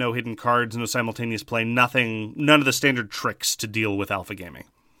information, no hidden cards, no simultaneous play, nothing, none of the standard tricks to deal with alpha gaming.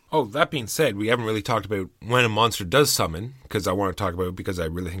 Oh, that being said, we haven't really talked about when a monster does summon, because I want to talk about it because I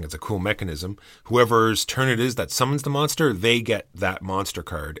really think it's a cool mechanism. Whoever's turn it is that summons the monster, they get that monster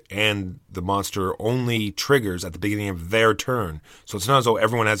card, and the monster only triggers at the beginning of their turn. So it's not as though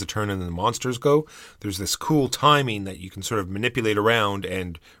everyone has a turn and then the monsters go. There's this cool timing that you can sort of manipulate around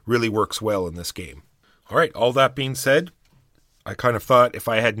and really works well in this game. All right, all that being said, I kind of thought if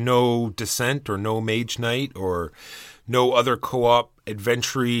I had no Descent or no Mage Knight or no other co-op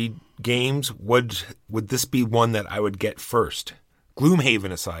adventure games, would this be one that I would get first?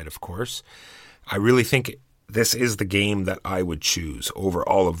 Gloomhaven aside, of course, I really think this is the game that I would choose over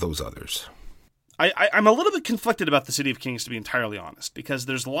all of those others. I'm a little bit conflicted about the City of Kings, to be entirely honest, because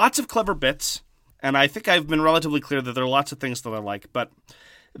there's lots of clever bits, and I think I've been relatively clear that there are lots of things that I like, but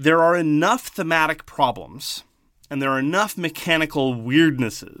there are enough thematic problems, and there are enough mechanical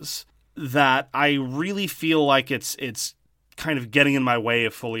weirdnesses that I really feel like it's kind of getting in my way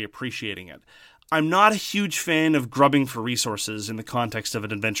of fully appreciating it. I'm not a huge fan of grubbing for resources in the context of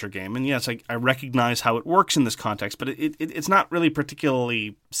an adventure game. And yes, I recognize how it works in this context, but it's not really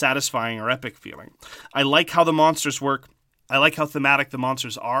particularly satisfying or epic feeling. I like how the monsters work. I like how thematic the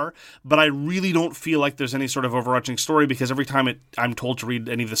monsters are, but I really don't feel like there's any sort of overarching story because every time I'm told to read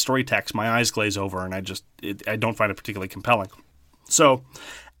any of the story text, my eyes glaze over and I don't find it particularly compelling. So,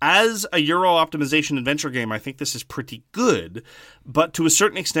 as a Euro optimization adventure game, I think this is pretty good, but to a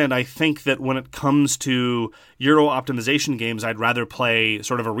certain extent, I think that when it comes to Euro optimization games, I'd rather play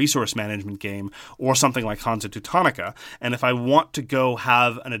sort of a resource management game or something like Hansa Teutonica, and if I want to go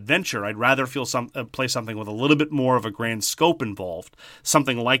have an adventure, I'd rather play something with a little bit more of a grand scope involved,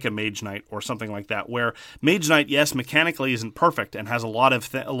 something like a Mage Knight or something like that, where Mage Knight, yes, mechanically isn't perfect and has a lot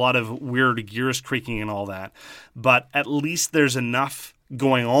of weird gears creaking and all that, but at least there's enough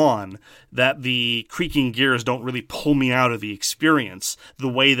going on that the creaking gears don't really pull me out of the experience the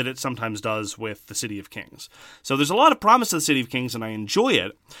way that it sometimes does with the City of Kings. So there's a lot of promise to the City of Kings and I enjoy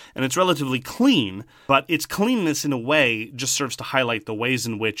it, and it's relatively clean, but its cleanness in a way just serves to highlight the ways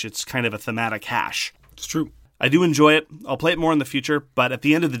in which it's kind of a thematic hash. It's true. I do enjoy it. I'll play it more in the future, but at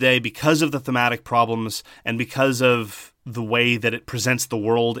the end of the day, because of the thematic problems and because of the way that it presents the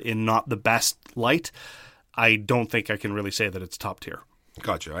world in not the best light, I don't think I can really say that it's top tier.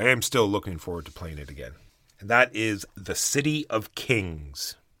 Gotcha. I am still looking forward to playing it again. And that is The City of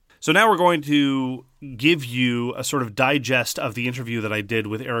Kings. So now we're going to give you a sort of digest of the interview that I did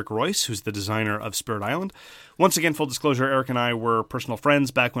with Eric Royce, who's the designer of Spirit Island. Once again, full disclosure, Eric and I were personal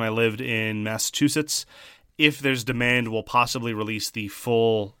friends back when I lived in Massachusetts. If there's demand, we'll possibly release the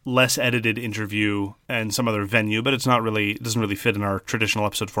full, less edited interview and some other venue, but it doesn't really fit in our traditional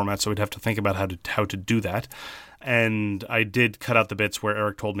episode format, so we'd have to think about how to do that. And I did cut out the bits where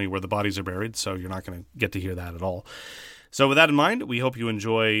Eric told me where the bodies are buried, so you're not going to get to hear that at all. So with that in mind, we hope you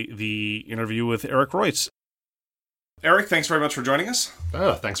enjoy the interview with Eric Royce. Eric, thanks very much for joining us.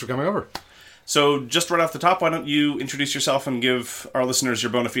 Oh, thanks for coming over. So just right off the top, why don't you introduce yourself and give our listeners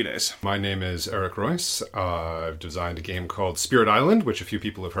your bona fides? My name is Eric Royce. I've designed a game called Spirit Island, which a few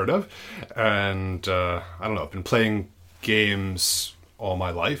people have heard of. And I don't know, I've been playing games all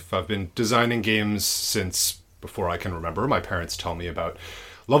my life. I've been designing games since before I can remember. My parents tell me about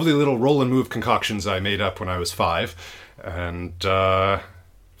lovely little roll and move concoctions I made up when I was 5. And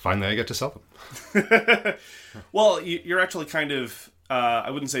finally I get to sell them. Well, you're actually kind of...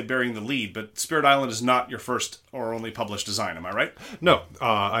 I wouldn't say bearing the lead, but Spirit Island is not your first or only published design, am I right? No,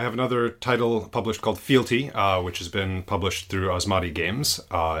 I have another title published called Fealty, which has been published through Osmati Games.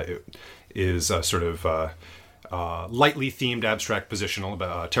 It is a sort of lightly themed abstract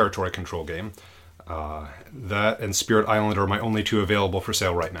positional territory control game. That and Spirit Island are my only two available for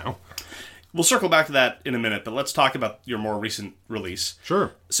sale right now. We'll circle back to that in a minute, but let's talk about your more recent release.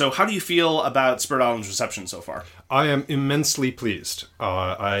 Sure. So how do you feel about Spirit Island's reception so far? I am immensely pleased.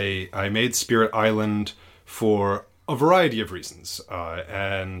 I made Spirit Island for a variety of reasons.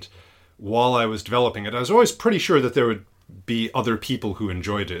 And while I was developing it, I was always pretty sure that there would be other people who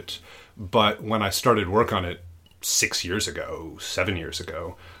enjoyed it. But when I started work on it 7 years ago,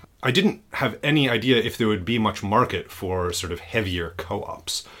 I didn't have any idea if there would be much market for sort of heavier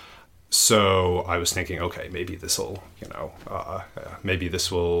co-ops. So I was thinking, okay, maybe this will, maybe this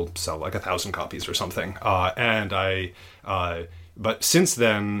will sell like 1,000 copies or something. But since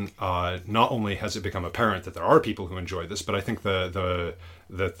then, not only has it become apparent that there are people who enjoy this, but I think that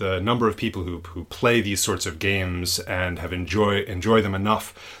the number of people who play these sorts of games and have enjoy them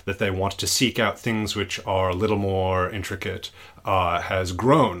enough that they want to seek out things which are a little more intricate has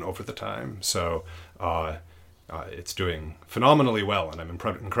grown over the time. So. It's doing phenomenally well, and I'm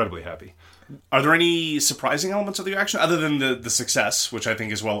incredibly happy. Are there any surprising elements of the reaction other than the success, which I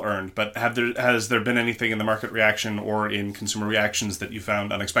think is well earned? But has there been anything in the market reaction or in consumer reactions that you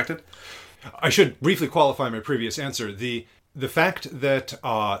found unexpected? I should briefly qualify my previous answer. The fact that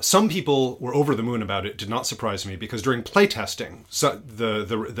some people were over the moon about it did not surprise me, because during playtesting,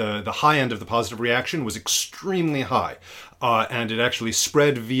 the high end of the positive reaction was extremely high, and it actually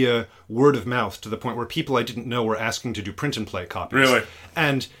spread via word of mouth to the point where people I didn't know were asking to do print and play copies. Really?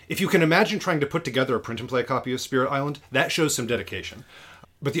 And if you can imagine trying to put together a print and play copy of Spirit Island, that shows some dedication.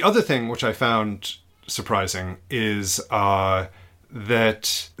 But the other thing which I found surprising is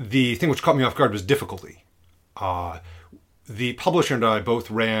that the thing which caught me off guard was difficulty. The publisher and I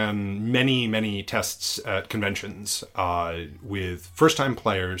both ran many, many tests at conventions with first-time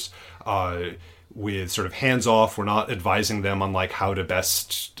players, with sort of hands-off. We're not advising them on like how to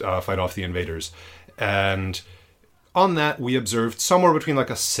best fight off the invaders. And on that, we observed somewhere between like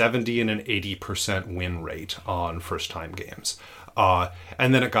a 70 and an 80% win rate on first-time games.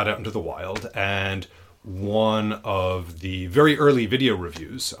 And then it got out into the wild, and one of the very early video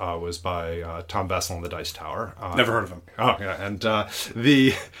reviews was by Tom Vassell and the Dice Tower. Never heard of him. Oh yeah,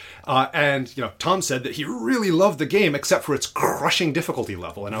 and Tom said that he really loved the game except for its crushing difficulty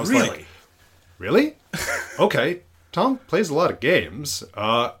level, and I was like, really? Okay, Tom plays a lot of games.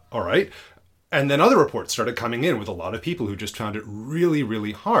 All right. And then other reports started coming in with a lot of people who just found it really,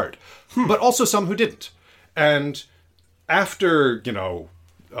 really hard, but also some who didn't. And after 3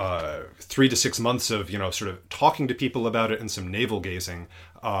 to 6 months of, sort of talking to people about it and some navel gazing,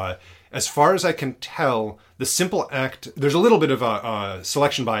 as far as I can tell, the simple act, there's a little bit of a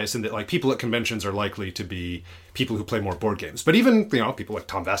selection bias in that, like, people at conventions are likely to be people who play more board games. But even, people like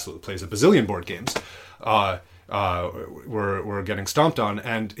Tom Vassell, who plays a bazillion board games, were getting stomped on.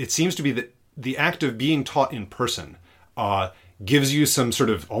 And it seems to be that the act of being taught in person gives you some sort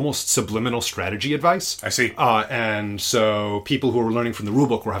of almost subliminal strategy advice. I see. And so people who were learning from the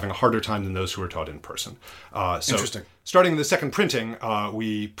rulebook were having a harder time than those who were taught in person. Interesting. Starting the second printing,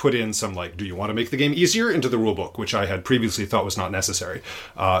 we put in some, like, do you want to make the game easier into the rulebook, which I had previously thought was not necessary.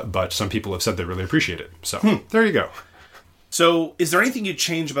 But some people have said they really appreciate it. So there you go. So, is there anything you'd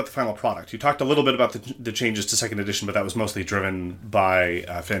change about the final product? You talked a little bit about the changes to second edition, but that was mostly driven by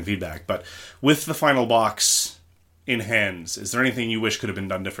fan feedback. But with the final box in hands, is there anything you wish could have been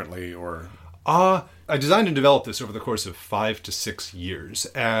done differently, or? I designed and developed this over the course of 5 to 6 years,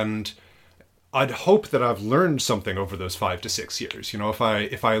 and I'd hope that I've learned something over those 5 to 6 years.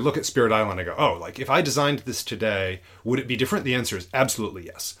 If I look at Spirit Island, I go, if I designed this today, would it be different? The answer is absolutely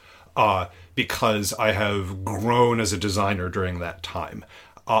yes, because I have grown as a designer during that time.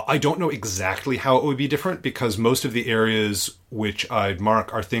 I don't know exactly how it would be different, because most of the areas which I'd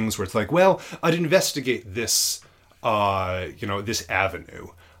mark are things where it's like, well, I'd investigate this this avenue,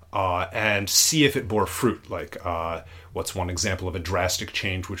 and see if it bore fruit. Like, what's one example of a drastic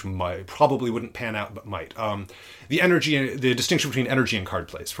change which probably wouldn't pan out but might? The distinction between energy and card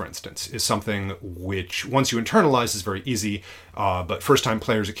plays, for instance, is something which, once you internalize, is very easy, but first-time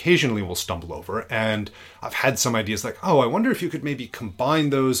players occasionally will stumble over. And I've had some ideas like, I wonder if you could maybe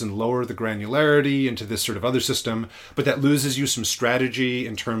combine those and lower the granularity into this sort of other system, but that loses you some strategy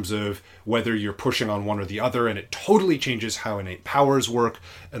in terms of whether you're pushing on one or the other, and it totally changes how innate powers work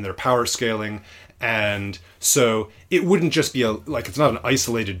and their power scaling. And so it wouldn't just be it's not an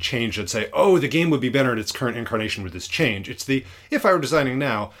isolated change that'd say, the game would be better in its current incarnation with this change. It's if I were designing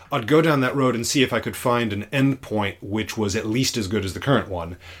now, I'd go down that road and see if I could find an endpoint which was at least as good as the current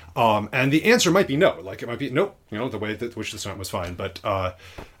one. And the answer might be no. Like, it might be, nope, the way that which this went was fine. But,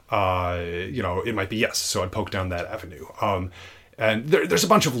 it might be yes. So I'd poke down that avenue. And there's a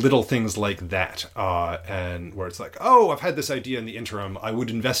bunch of little things like that, and where it's like, I've had this idea in the interim. I would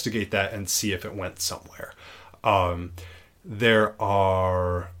investigate that and see if it went somewhere. There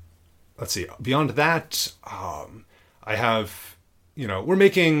are, let's see, beyond that, I have, we're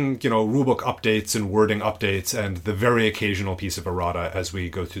making, rulebook updates and wording updates and the very occasional piece of errata as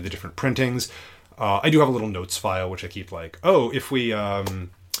we go through the different printings. I do have a little notes file, which I keep like, if we...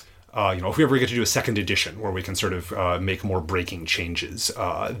 if we ever get to do a second edition where we can sort of make more breaking changes,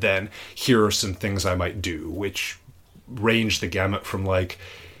 then here are some things I might do, which range the gamut from like,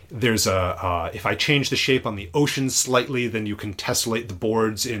 there's if I change the shape on the ocean slightly, then you can tessellate the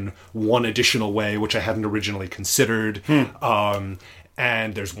boards in one additional way, which I hadn't originally considered.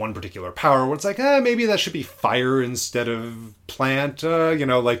 And there's one particular power where it's like, maybe that should be fire instead of plant.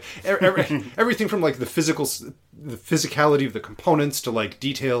 Everything from like the physicality of the components to like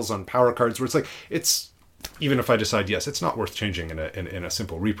details on power cards, where it's like, it's even if I decide, yes, it's not worth changing in a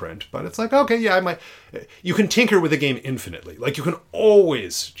simple reprint, but it's like, okay, yeah, I might. You can tinker with a game infinitely. Like, you can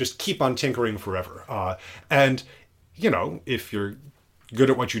always just keep on tinkering forever. And, if you're good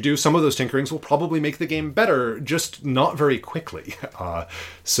at what you do, some of those tinkerings will probably make the game better, just not very quickly.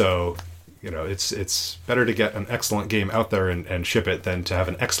 So, it's better to get an excellent game out there and ship it than to have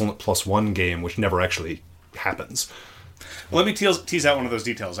an excellent +1 game, which never actually happens. Let me tease out one of those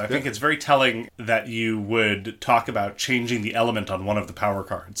details. I think it's very telling that you would talk about changing the element on one of the power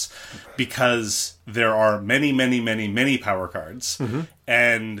cards, because there are many, many, many, many power cards,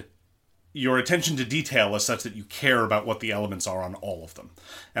 and your attention to detail is such that you care about what the elements are on all of them.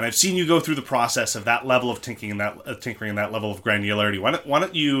 And I've seen you go through the process of that level of tinkering and that level of granularity. Why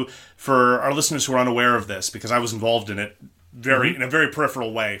don't you, for our listeners who are unaware of this, because I was involved in it in a very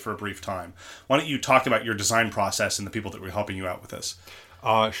peripheral way for a brief time, why don't you talk about your design process and the people that were helping you out with this?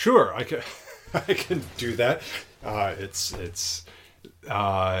 Sure, I can do that. It's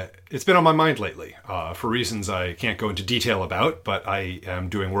been on my mind lately, for reasons I can't go into detail about, but I am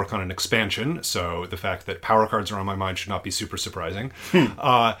doing work on an expansion, so the fact that power cards are on my mind should not be super surprising.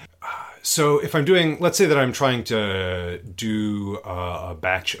 So if I'm doing, let's say that I'm trying to do a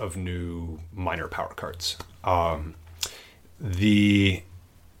batch of new minor power cards.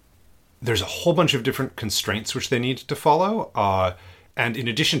 There's a whole bunch of different constraints which they need to follow, and in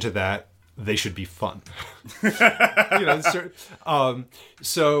addition to that, they should be fun.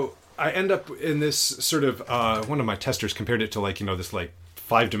 So I end up in this sort of, one of my testers compared it to this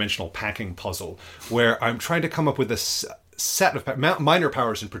 5-dimensional packing puzzle, where I'm trying to come up with a set of minor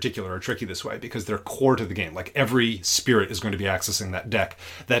powers in particular are tricky this way because they're core to the game. Like, every spirit is going to be accessing that deck.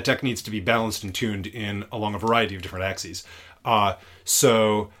 That deck needs to be balanced and tuned in along a variety of different axes. I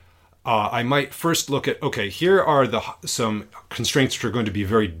might first look at, okay, here are some constraints which are going to be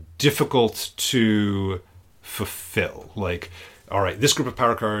very difficult to fulfill. Like, all right, this group of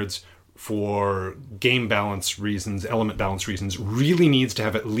power cards, for game balance reasons, element balance reasons, really needs to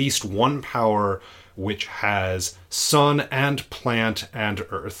have at least one power which has sun and plant and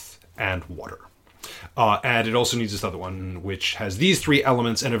earth and water. And it also needs this other one, which has these 3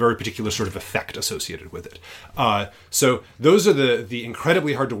 elements and a very particular sort of effect associated with it. So those are the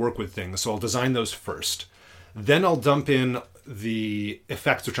incredibly hard to work with things. So I'll design those first. Then I'll dump in the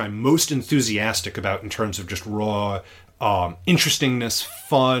effects which I'm most enthusiastic about in terms of just raw interestingness,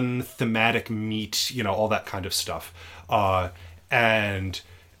 fun, thematic meat, all that kind of stuff. And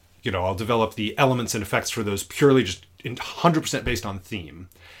I'll develop the elements and effects for those purely just 100% based on theme.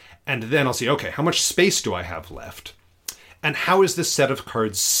 And then I'll see, okay, how much space do I have left? And how is this set of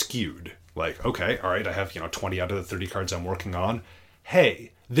cards skewed? Like, okay, all right, I have, 20 out of the 30 cards I'm working on.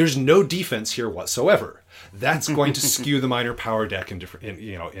 Hey, there's no defense here whatsoever. That's going to skew the minor power deck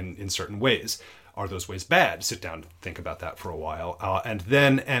in certain ways. Are those ways bad? Sit down and think about that for a while.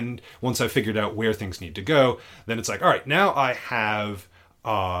 And once I've figured out where things need to go, then it's like, all right, now I have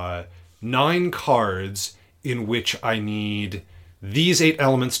 9 cards in which I need these 8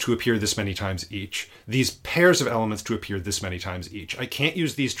 elements to appear this many times each, these pairs of elements to appear this many times each. I can't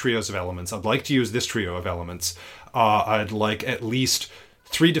use these trios of elements. I'd like to use this trio of elements. I'd like at least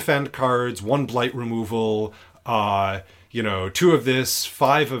 3 defend cards, 1 blight removal, 2 of this,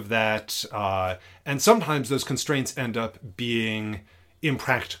 5 of that. And sometimes those constraints end up being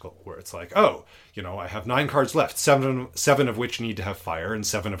impractical, where it's like, I have 9 cards left, 7 of which need to have fire and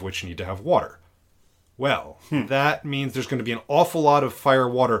 7 of which need to have water. Well, that means there's going to be an awful lot of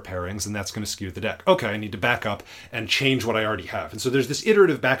fire-water pairings, and that's going to skew the deck. Okay, I need to back up and change what I already have. And so there's this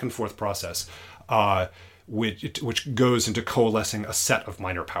iterative back-and-forth process which goes into coalescing a set of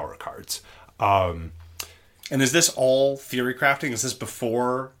minor power cards. And is this all theory crafting? Is this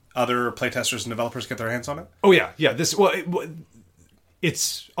before other playtesters and developers get their hands on it? Oh, yeah.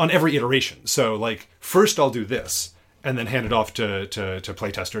 It's on every iteration. So, first I'll do this, and then hand it off to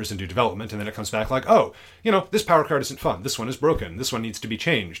playtesters and do development, and then it comes back like, this power card isn't fun, this one is broken, this one needs to be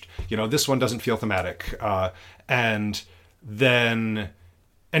changed, this one doesn't feel thematic, and then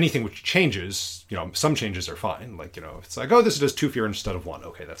anything which changes, some changes are fine, it's like, this does 2 fear instead of 1,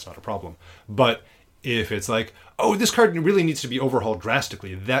 okay, that's not a problem, but if it's like, this card really needs to be overhauled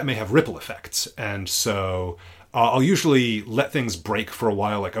drastically, that may have ripple effects, and so I'll usually let things break for a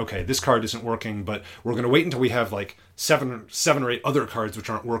while, like, okay, this card isn't working, but we're going to wait until we have, 7 or 8 other cards which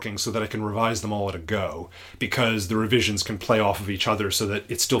aren't working so that I can revise them all at a go, because the revisions can play off of each other so that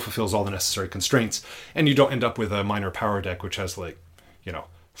it still fulfills all the necessary constraints, and you don't end up with a minor power deck which has,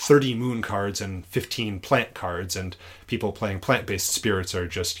 30 moon cards and 15 plant cards, and people playing plant-based spirits are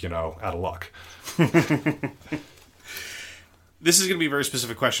just, out of luck. This is going to be a very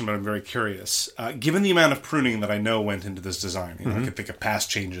specific question, but I'm very curious. Given the amount of pruning that I know went into this design, I could think of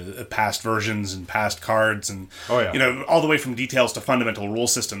past changes, past versions, and past cards, and all the way from details to fundamental rule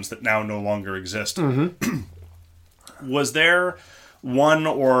systems that now no longer exist. Was there one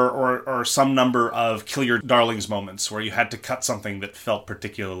or some number of kill your darlings moments where you had to cut something that felt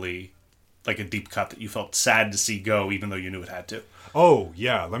particularly like a deep cut that you felt sad to see go, even though you knew it had to? Oh,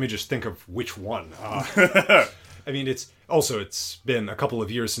 yeah. Let me just think of which one. I mean, it's been a couple of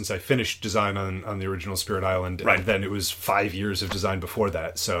years since I finished design on the original Spirit Island, and then it was 5 years of design before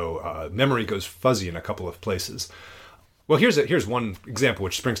that, so memory goes fuzzy in a couple of places. Well, here's one example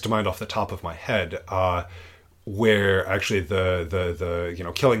which springs to mind off the top of my head, where actually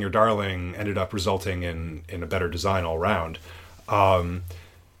the killing your darling ended up resulting in a better design all round.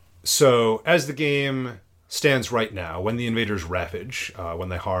 So as the game stands right now, when the invaders ravage, when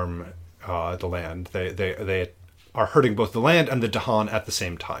they harm the land, they are hurting both the land and the Dahan at the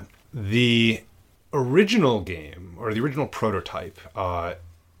same time. The original game, or the original prototype,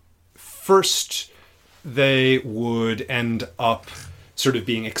 first they would end up sort of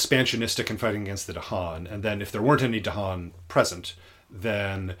being expansionistic and fighting against the Dahan, and then if there weren't any Dahan present,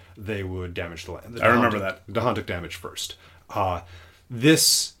 then they would damage the land. I remember that. The Dahan took damage first.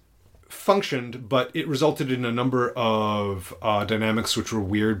 This functioned, but it resulted in a number of dynamics which were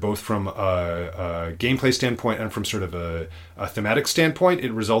weird, both from a gameplay standpoint and from sort of a thematic standpoint.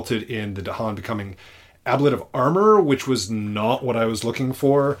 It resulted in the Dahan becoming ablative armor, which was not what I was looking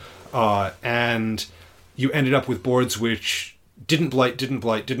for, and you ended up with boards which didn't blight,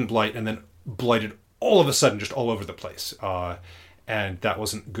 and then blighted all of a sudden just all over the place. And that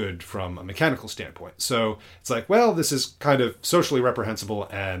wasn't good from a mechanical standpoint. So it's like, well, this is kind of socially reprehensible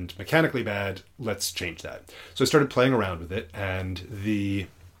and mechanically bad. Let's change that. So I started playing around with it and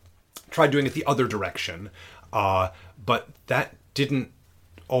tried doing it the other direction. But that didn't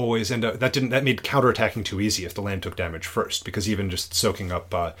always end up, that made counterattacking too easy if the land took damage first, because even just soaking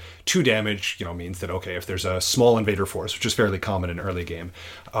up 2 damage, means that, okay, if there's a small invader force, which is fairly common in early game,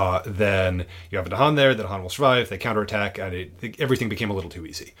 then you have a Dahan there, the Dahan will survive, they counterattack, and everything became a little too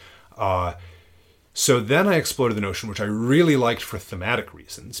easy. So then I explored the notion, which I really liked for thematic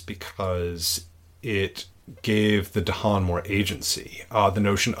reasons, because it gave the Dahan more agency. The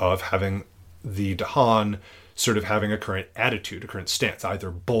notion of having the Dahan sort of having a current attitude, a current stance,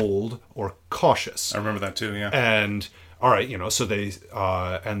 either bold or cautious. I remember that too, yeah. And, all right, so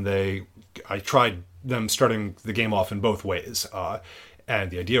I tried them starting the game off in both ways.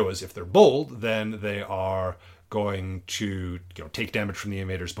 And the idea was if they're bold, then they are going to take damage from the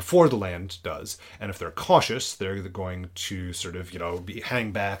invaders before the land does. And if they're cautious, they're going to sort of,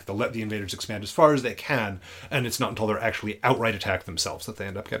 hang back. They'll let the invaders expand as far as they can. And it's not until they're actually outright attacked themselves that they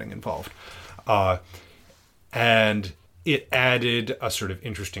end up getting involved. And it added a sort of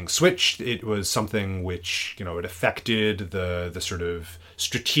interesting switch. It was something which, it affected the sort of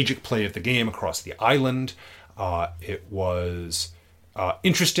strategic play of the game across the island. It was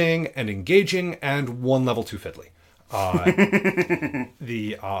interesting and engaging and one level too fiddly.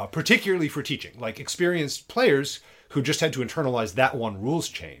 Particularly for teaching, like experienced players who just had to internalize that one rules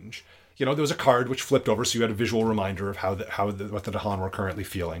change. There was a card which flipped over, so you had a visual reminder of what the Dahan were currently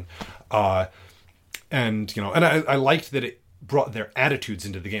feeling. And I liked that it brought their attitudes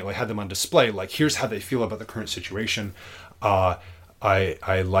into the game, like had them on display, like here's how they feel about the current situation. I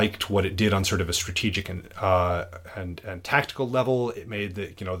liked what it did on sort of a strategic and tactical level. It made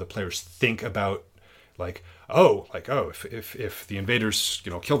the players think about if the invaders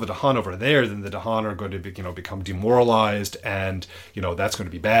kill the Dahan over there, then the Dahan are going to become demoralized, and that's going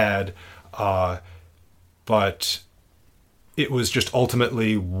to be bad. But it was just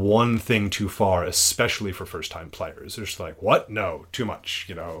ultimately one thing too far, especially for first-time players. They're just like, what? No, too much,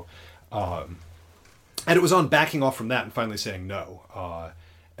 And it was on backing off from that and finally saying no.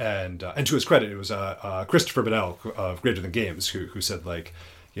 And to his credit, it was Christopher Bedell of Greater Than Games who said, I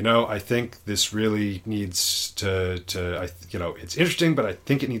think this really needs to it's interesting, but I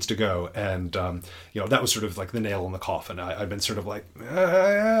think it needs to go. And, that was sort of like the nail in the coffin. I've been sort of like,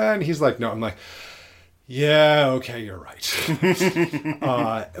 and he's like, no, I'm like, yeah, okay, you're right.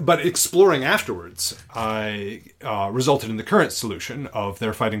 But exploring afterwards, I resulted in the current solution of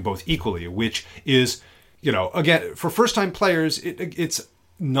they're fighting both equally, which is, again, for first-time players, it's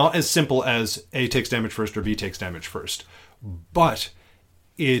not as simple as A takes damage first or B takes damage first. But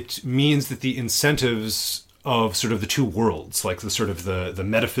it means that the incentives of sort of the two worlds, like the sort of the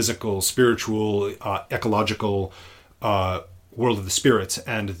metaphysical, spiritual, ecological world of the spirits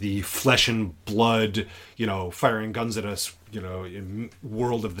and the flesh and blood, firing guns at us,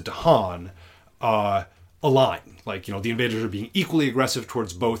 world of the Dahan, align. Like, the invaders are being equally aggressive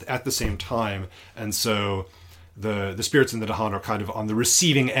towards both at the same time, and so the spirits and the Dahan are kind of on the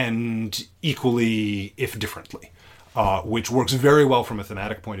receiving end equally, if differently. Which works very well from a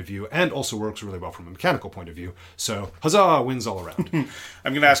thematic point of view, and also works really well from a mechanical point of view. So, huzzah, wins all around.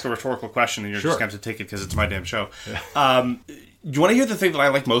 I'm going to ask a rhetorical question, and you're Sure. just going to have to take it because it's my damn show. Do you want to hear the thing that I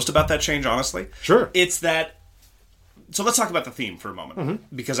like most about that change, honestly? Sure. It's that... So let's talk about the theme for a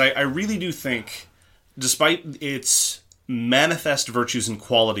moment. Because I really do think, despite its manifest virtues and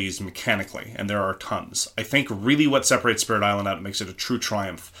qualities mechanically, and there are tons, I think really what separates Spirit Island out and makes it a true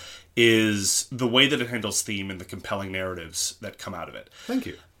triumph is the way that it handles theme and the compelling narratives that come out of it. Thank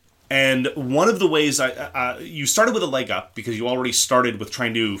you. And one of the ways you started with a leg up because you already started with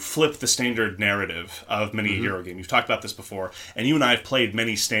trying to flip the standard narrative of many a Euro game. You've talked about this before, and you and I have played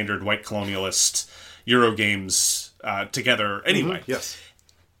many standard white colonialist Euro games together anyway. Yes.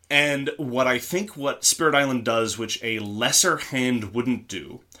 And what Spirit Island does, which a lesser hand wouldn't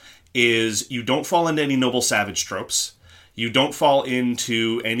do, is you don't fall into any noble savage tropes. You don't fall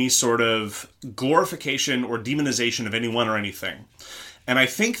into any sort of glorification or demonization of anyone or anything. And I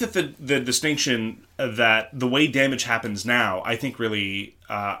think that the distinction that the way damage happens now, I think really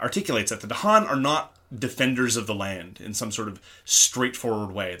articulates that the Dahan are not defenders of the land in some sort of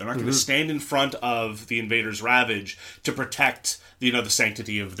straightforward way. They're not going to stand in front of the invader's ravage to protect, the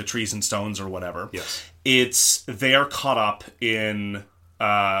sanctity of the trees and stones or whatever. Yes. They are caught up in...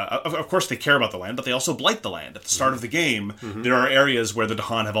 of course, they care about the land, but they also blight the land. At the start of the game, there are areas where the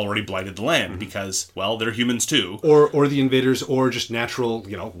Dahan have already blighted the land because, well, they're humans too. Or the invaders, or just natural,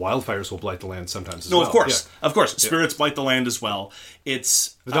 wildfires will blight the land sometimes as well. No, of course. Yeah. Of course. Spirits blight the land as well. The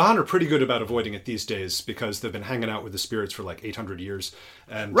Dahan are pretty good about avoiding it these days because they've been hanging out with the spirits for like 800 years.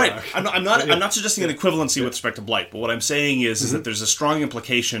 And, right. I'm not suggesting an equivalency with respect to blight, but what I'm saying is that there's a strong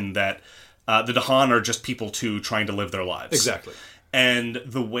implication that the Dahan are just people too trying to live their lives. Exactly. And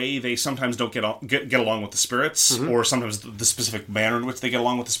the way they sometimes don't get along with the spirits, or sometimes the specific manner in which they get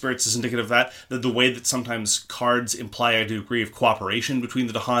along with the spirits is indicative of that. The way that sometimes cards imply a degree of cooperation between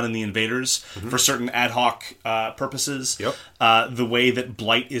the Dahan and the invaders for certain ad hoc purposes. Yep. The way that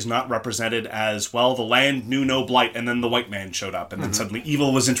blight is not represented as, well, the land knew no blight, and then the white man showed up, and then suddenly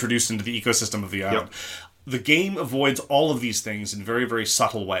evil was introduced into the ecosystem of the island. Yep. The game avoids all of these things in very, very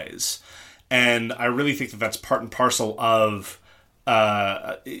subtle ways. And I really think that that's part and parcel of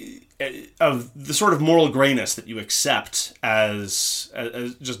the sort of moral grayness that you accept as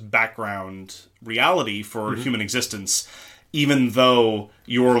just background reality for human existence, even though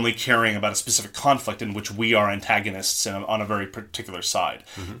you're only caring about a specific conflict in which we are antagonists on a very particular side.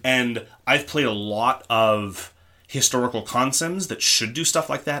 And I've played a lot of historical consims that should do stuff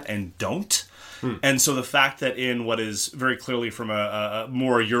like that and don't. And so the fact that in what is very clearly from a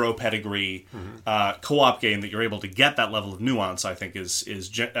more Euro pedigree co-op game that you're able to get that level of nuance, I think is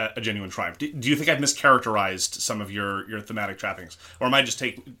a genuine triumph. Do you think I've mischaracterized some of your thematic trappings? Or am I just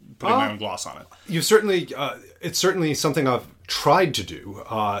putting my own gloss on it? You've certainly, it's certainly something I've tried to do.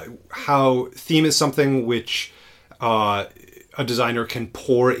 How theme is something which a designer can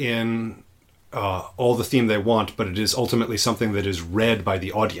pour in all the theme they want, but it is ultimately something that is read by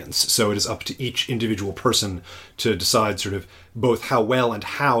the audience. So it is up to each individual person to decide sort of both how well and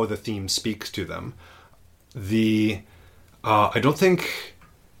how the theme speaks to them. I don't think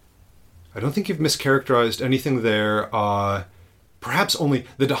you've mischaracterized anything there. Perhaps only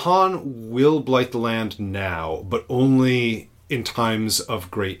the Dahan will blight the land now, but only in times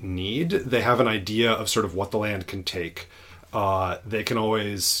of great need. They have an idea of sort of what the land can take. They can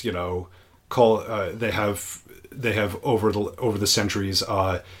always, they have over the centuries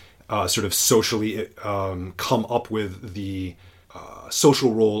sort of socially come up with the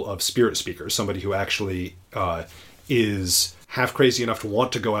social role of spirit speakers, somebody who actually is half crazy enough to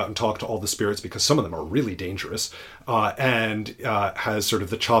want to go out and talk to all the spirits, because some of them are really dangerous, and has sort of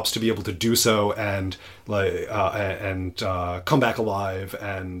the chops to be able to do so and come back alive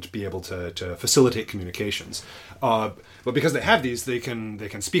and be able to facilitate communications. But because they have these, they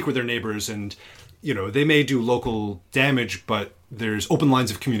can speak with their neighbors, and they may do local damage, but there's open lines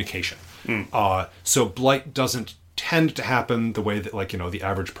of communication. So blight doesn't tend to happen the way that, the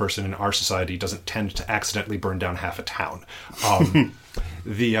average person in our society doesn't tend to accidentally burn down half a town. Not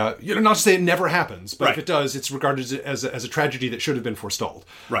to say it never happens, but right. If it does, it's regarded as a tragedy that should have been forestalled.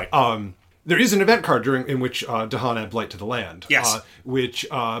 Right. There is an event card in which Dahan add blight to the land. Yes.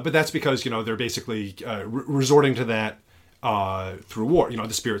 But that's because they're basically resorting to that through war.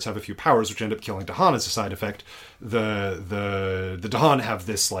 The spirits have a few powers which end up killing Dahan as a side effect. The Dahan have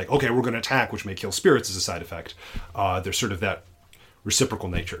this okay, we're going to attack, which may kill spirits as a side effect. There's sort of that reciprocal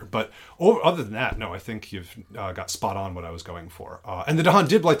nature. But other than that, no, I think you've got spot on what I was going for. And the Dahan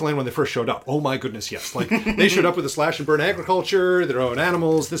did blight the land when they first showed up. Oh my goodness, yes. Like, they showed up with a slash and burn agriculture, their own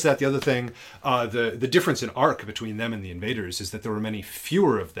animals, this, that, the other thing. The difference in arc between them and the invaders is that there were many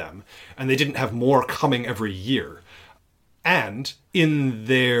fewer of them, and they didn't have more coming every year. And in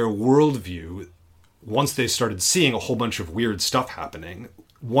their worldview, once they started seeing a whole bunch of weird stuff happening,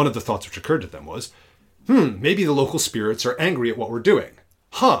 one of the thoughts which occurred to them was, maybe the local spirits are angry at what we're doing.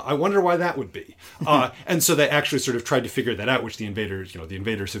 I wonder why that would be. And so they actually sort of tried to figure that out, which the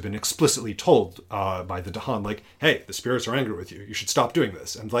invaders have been explicitly told by the Dahan, like, hey, the spirits are angry with you. You should stop doing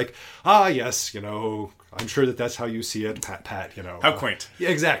this. And like, yes, I'm sure that's how you see it, pat, How quaint. Yeah,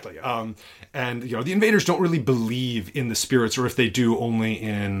 exactly. And, the invaders don't really believe in the spirits, or if they do, only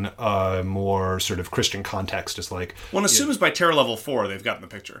in a more sort of Christian context. It's like... One assumes by terror level 4 they've gotten the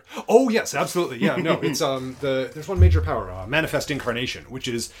picture. Oh, yes, absolutely. Yeah, no, it's there's one major power, Manifest Incarnation, which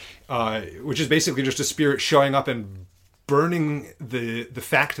is basically just a spirit showing up and burning the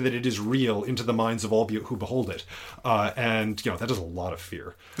fact that it is real into the minds of all who behold it. And, that does a lot of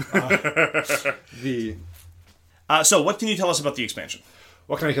fear. So what can you tell us about the expansion?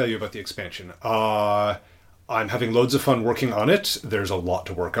 What can I tell you about the expansion? I'm having loads of fun working on it. There's a lot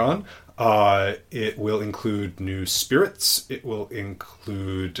to work on. It will include new spirits. It will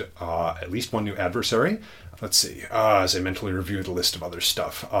include at least one new adversary. Let's see. As I mentally review the list of other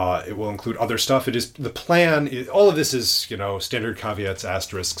stuff, it will include other stuff. It is the plan. All of this is standard caveats,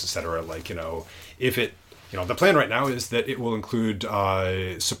 asterisks, etc. Like if it. The plan right now is that it will include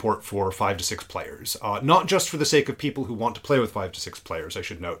support for 5 to 6 players. Not just for the sake of people who want to play with 5 to 6 players, I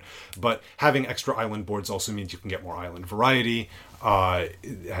should note, but having extra island boards also means you can get more island variety.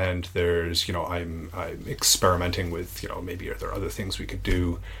 And there's, I'm experimenting with, maybe are there other things we could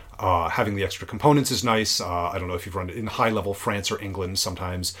do. Having the extra components is nice. I don't know if you've run it in high-level France or England.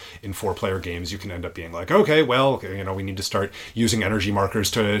 Sometimes in 4-player games, you can end up being like, okay, well, we need to start using energy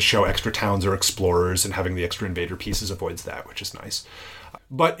markers to show extra towns or explorers, and having the extra invader pieces avoids that, which is nice.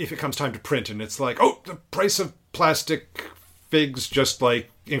 But if it comes time to print and it's like, oh, the price of plastic figs just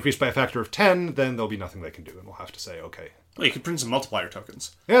like increased by a factor of 10, then there'll be nothing they can do, and we'll have to say, okay. Well, you could print some multiplier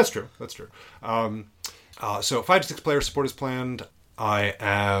tokens. Yeah, that's true. So 5 to 6 player support is planned. I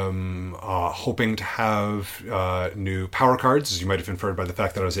am hoping to have new power cards, as you might have inferred by the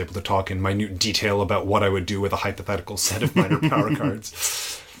fact that I was able to talk in minute detail about what I would do with a hypothetical set of minor power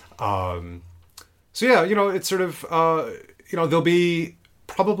cards. So yeah, it's sort of, there'll be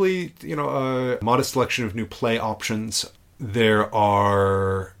probably, a modest selection of new play options. There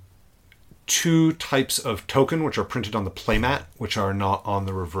are 2 types of token which are printed on the playmat, which are not on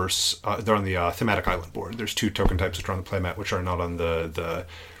the reverse. They're on the thematic island board. There's 2 token types which are on the playmat, which are not on the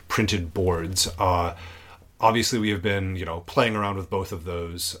printed boards. Obviously, we have been playing around with both of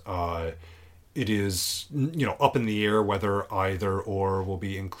those. It is up in the air whether either or will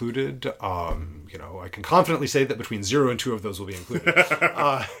be included. I can confidently say that between 0 and 2 of those will be included.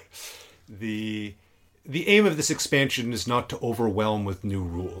 The aim of this expansion is not to overwhelm with new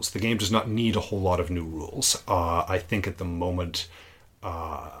rules. The game does not need a whole lot of new rules. I think at the moment,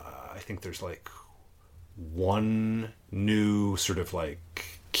 there's like 1 new sort of like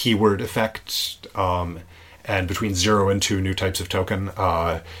keyword effect, and between 0 and 2 new types of token.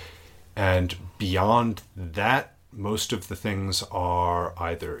 And beyond that, most of the things are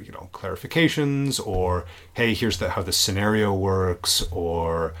either, clarifications, or, hey, here's how the scenario works,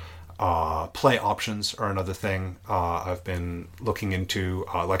 or... play options are another thing I've been looking into.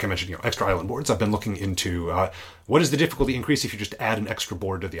 Like I mentioned, extra island boards. I've been looking into what is the difficulty increase if you just add an extra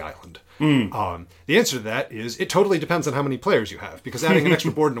board to the island. The answer to that is it totally depends on how many players you have, because adding an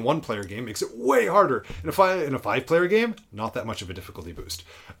extra board in a 1-player game makes it way harder. In a 5-player game, not that much of a difficulty boost.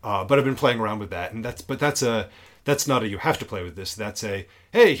 But I've been playing around with that, and that's not a you have to play with this. That's a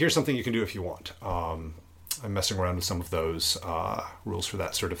hey, here's something you can do if you want. I'm messing around with some of those rules for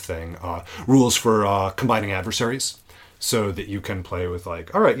that sort of thing. Rules for combining adversaries, so that you can play with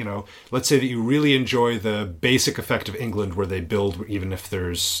like, all right, let's say that you really enjoy the basic effect of England where they build even if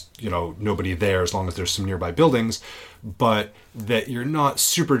there's, nobody there, as long as there's some nearby buildings, but that you're not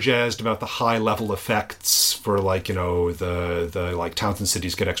super jazzed about the high level effects for like, the like towns and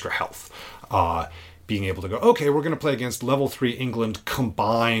cities get extra health. Being able to go, okay, we're going to play against level 3 England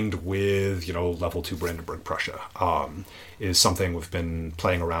combined with, level 2 Brandenburg Prussia, is something we've been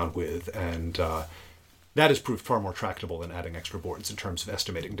playing around with, and that has proved far more tractable than adding extra boards in terms of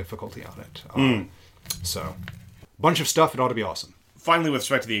estimating difficulty on it. So, bunch of stuff, it ought to be awesome. finally, with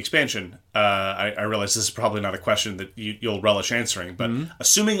respect to the expansion, I realize this is probably not a question that you'll relish answering, but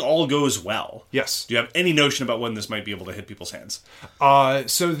assuming all goes well, Yes. do you have any notion about when this might be able to hit people's hands?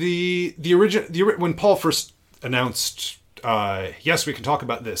 So the when Paul first announced, yes, we can talk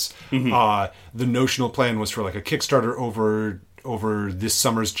about this. The notional plan was for like a Kickstarter over this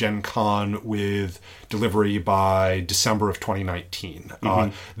summer's Gen Con with delivery by December of 2019.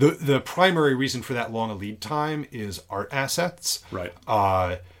 The primary reason for that long a lead time is art assets. Right.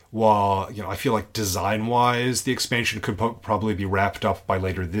 While, I feel like design-wise, the expansion could probably be wrapped up by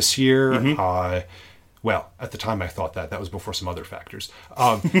later this year. Well, at the time I thought that was before some other factors.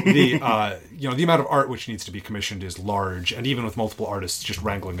 The amount of art which needs to be commissioned is large, and even with multiple artists, just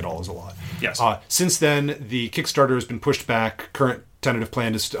wrangling it all is a lot. Yes. Since then, the Kickstarter has been pushed back. Current tentative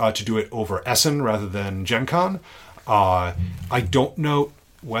plan is to do it over Essen rather than Gen Con. I don't know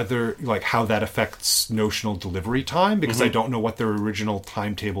whether, how that affects notional delivery time, because I don't know what their original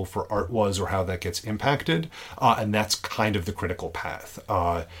timetable for art was or how that gets impacted. And that's kind of the critical path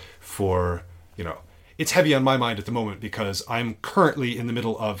for. It's heavy on my mind at the moment because I'm currently in the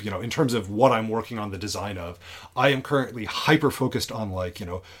middle of, in terms of what I'm working on the design of, I am currently hyper-focused on,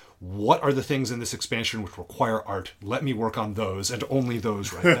 what are the things in this expansion which require art? Let me work on those, and only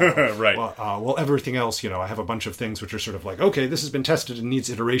those right now. Right. Well, everything else, I have a bunch of things which are sort of like, okay, this has been tested and needs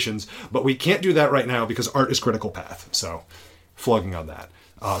iterations, but we can't do that right now because art is critical path. So, flogging on that.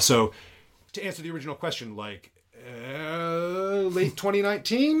 So, to answer the original question, late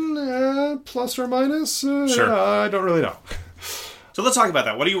 2019, plus or minus? Sure. I don't really know. So let's talk about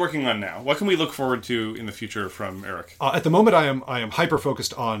that. What are you working on now? What can we look forward to in the future from Eric? At the moment, I am hyper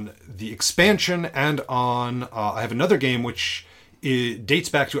focused on the expansion and on. I have another game which dates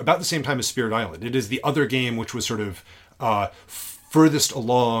back to about the same time as Spirit Island. It is the other game which was sort of furthest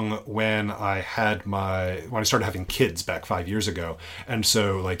along when I started having kids back 5 years ago, and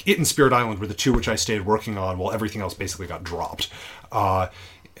so it and Spirit Island were the two which I stayed working on while everything else basically got dropped. At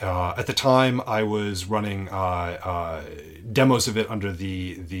the time, I was running demos of it under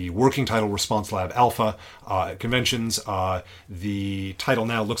the working title Response Lab Alpha at conventions. The title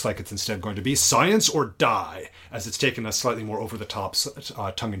now looks like it's instead going to be Science or Die, as it's taken a slightly more over-the-top,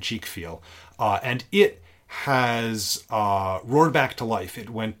 tongue-in-cheek feel. And it has roared back to life. It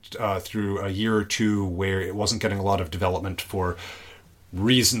went through a year or two where it wasn't getting a lot of development for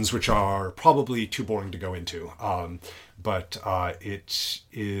reasons which are probably too boring to go into. But it's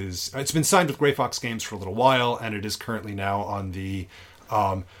been signed with Grey Fox Games for a little while, and it is currently now on the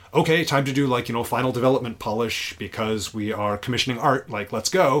okay, time to do final development polish because we are commissioning art. Let's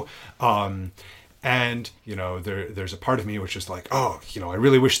go. And there's a part of me which is I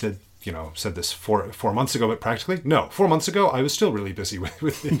really wish that. Said this 4 months ago, but practically, no. 4 months ago, I was still really busy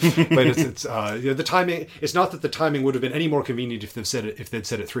with it. But it's the timing. It's not that the timing would have been any more convenient if they'd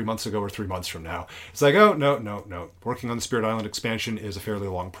said it 3 months ago or 3 months from now. It's oh, no. Working on the Spirit Island expansion is a fairly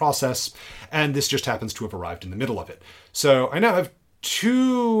long process, and this just happens to have arrived in the middle of it. So I now have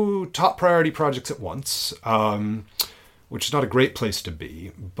 2 top priority projects at once. Which is not a great place to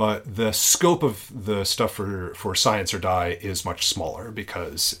be, but the scope of the stuff for Science or Die is much smaller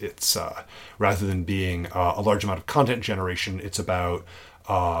because it's rather than being a large amount of content generation, it's about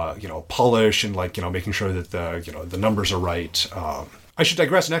polish and making sure that the numbers are right. I should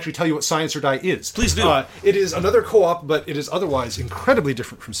digress and actually tell you what Science or Die is. Please do. It is another co-op, but it is otherwise incredibly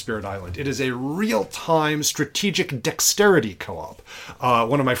different from Spirit Island. It is a real-time strategic dexterity co-op.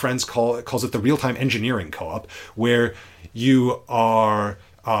 One of my friends calls it the real-time engineering co-op, where you are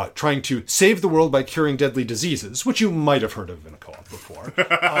trying to save the world by curing deadly diseases, which you might have heard of in a co-op before.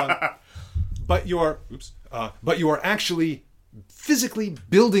 But you are actually physically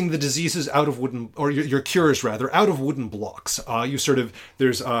building the diseases out of wooden, or your cures rather, out of wooden blocks.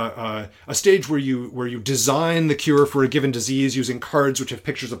 There's a stage where you design the cure for a given disease using cards which have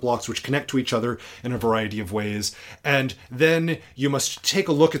pictures of blocks which connect to each other in a variety of ways. And then you must take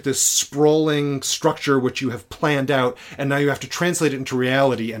a look at this sprawling structure which you have planned out, and now you have to translate it into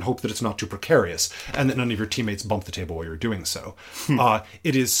reality and hope that it's not too precarious, and that none of your teammates bump the table while you're doing so.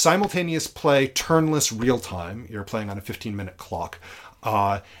 It is simultaneous play, turnless, real time. You're playing on a 15-minute clock.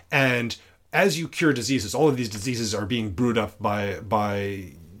 And as you cure diseases, all of these diseases are being brewed up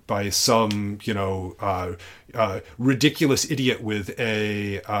by some ridiculous idiot with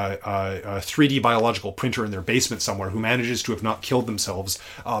a 3D biological printer in their basement somewhere who manages to have not killed themselves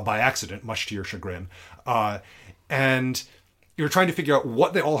by accident, much to your chagrin. And you're trying to figure out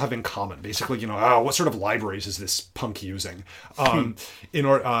what they all have in common. Basically, what sort of libraries is this punk using? In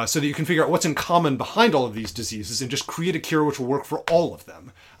order so that you can figure out what's in common behind all of these diseases and just create a cure which will work for all of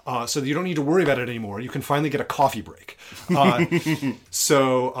them. so that you don't need to worry about it anymore. You can finally get a coffee break.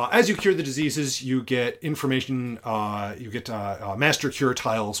 So as you cure the diseases, you get information, you get master cure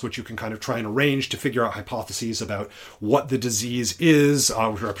tiles, which you can kind of try and arrange to figure out hypotheses about what the disease is, which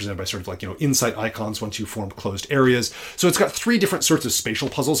are represented by sort of like, insight icons once you form closed areas. So it's got 3 different sorts of spatial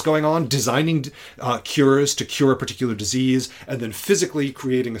puzzles going on: designing cures to cure a particular disease, and then physically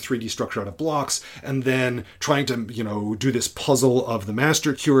creating a 3D structure out of blocks, and then trying to, do this puzzle of the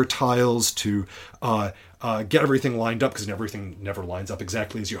master cure tiles to get everything lined up, because everything never lines up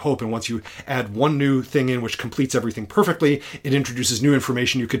exactly as you hope. And once you add one new thing in which completes everything perfectly, it introduces new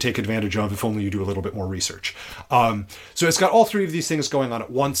information you could take advantage of if only you do a little bit more research. So it's got all 3 of these things going on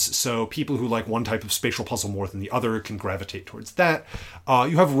at once, so people who like one type of spatial puzzle more than the other can gravitate towards that.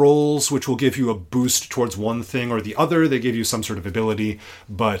 You have roles which will give you a boost towards one thing or the other. They give you some sort of ability,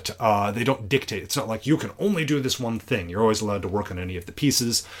 but they don't dictate. It's not like you can only do this one thing. You're always allowed to work on any of the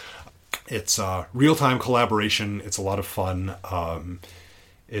pieces. It's real-time collaboration. It's a lot of fun.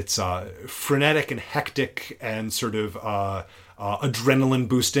 It's frenetic and hectic and sort of adrenaline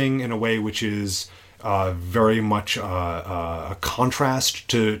boosting in a way which is very much a contrast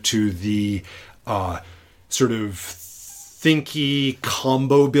to the sort of thinky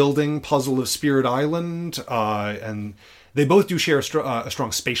combo building puzzle of Spirit Island. And they both do share a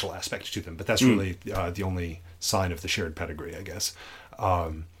strong spatial aspect to them, but that's really the only sign of the shared pedigree, I guess.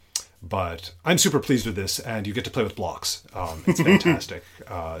 But I'm super pleased with this, and you get to play with blocks. It's fantastic.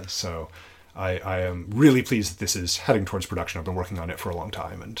 So I am really pleased that this is heading towards production. I've been working on it for a long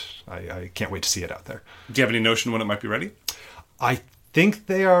time, and I can't wait to see it out there. Do you have any notion when it might be ready? I think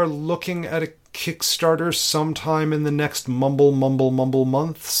they are looking at a Kickstarter sometime in the next mumble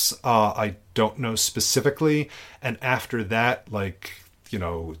months. I don't know specifically. And after that,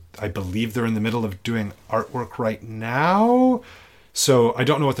 I believe they're in the middle of doing artwork right now. So I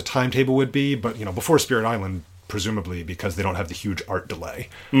don't know what the timetable would be, but, before Spirit Island, presumably, because they don't have the huge art delay.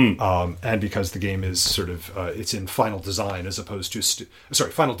 And because the game is sort of, it's in final design as opposed to,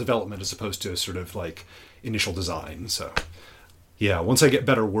 final development as opposed to sort of like initial design. So, yeah, once I get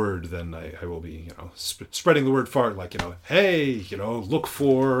better word, then I will be, spreading the word far, hey, look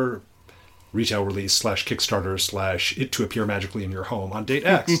for retail release /Kickstarter / it to appear magically in your home on date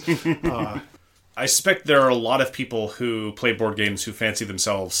X. I suspect there are a lot of people who play board games who fancy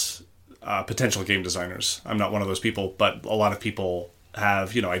themselves potential game designers. I'm not one of those people, but a lot of people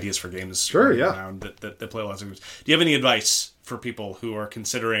have, ideas for games around that play lots of games. Do you have any advice for people who are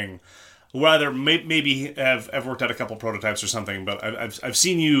considering, whether maybe have worked out a couple prototypes or something, but I've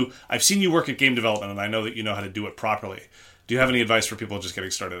seen you work at game development, and I know that you know how to do it properly. Do you have any advice for people just getting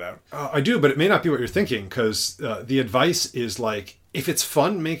started out? I do, but it may not be what you're thinking, because the advice is if it's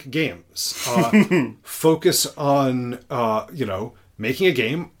fun, make games. Focus on, making a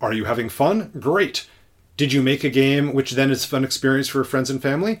game. Are you having fun? Great. Did you make a game which then is a fun experience for friends and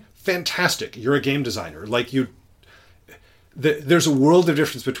family? Fantastic. You're a game designer. There's a world of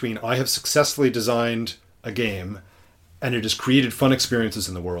difference between I have successfully designed a game and it has created fun experiences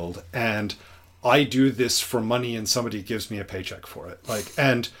in the world, and I do this for money and somebody gives me a paycheck for it.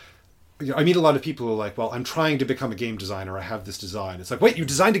 I meet a lot of people who are like, well, I'm trying to become a game designer. I have this design. It's like, wait, you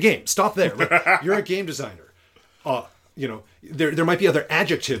designed a game. Stop there. You're a game designer. There might be other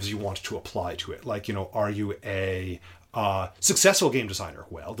adjectives you want to apply to it. Are you a successful game designer?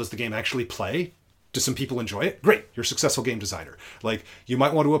 Well, does the game actually play? Do some people enjoy it? Great, you're a successful game designer. You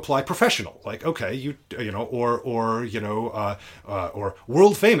might want to apply professional. Okay, or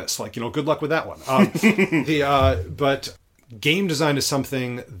world famous. Good luck with that one. But game design is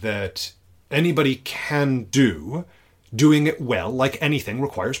something that anybody can do. Doing it well, like anything,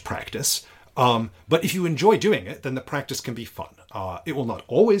 requires practice. But if you enjoy doing it, then the practice can be fun. It will not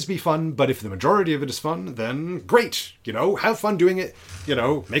always be fun, but if the majority of it is fun, then great. Have fun doing it.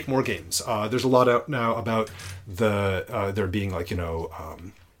 Make more games. There's a lot out now about there being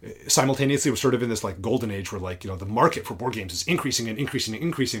simultaneously we're sort of in this golden age where the market for board games is increasing and increasing and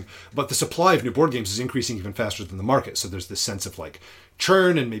increasing, but the supply of new board games is increasing even faster than the market. So there's this sense of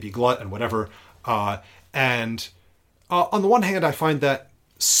churn and maybe glut and whatever. And on the one hand, I find that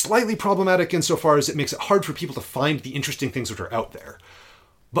slightly problematic insofar as it makes it hard for people to find the interesting things that are out there.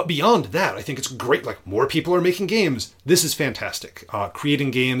 But beyond that, I think it's great. More people are making games. This is fantastic.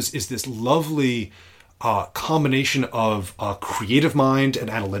 Creating games is this lovely combination of a creative mind and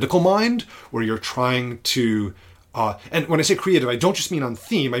analytical mind, where you're trying to and when I say creative, I don't just mean on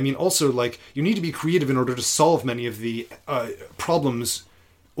theme. I mean also you need to be creative in order to solve many of the problems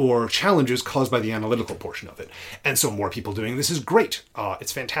or challenges caused by the analytical portion of it. And so more people doing this is great.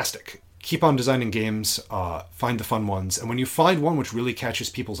 It's fantastic. keep on designing games, find the fun ones, and when you find one which really catches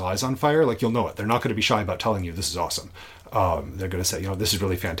people's eyes on fire, like, you'll know it. They're not going to be shy about telling you this is awesome. They're going to say, this is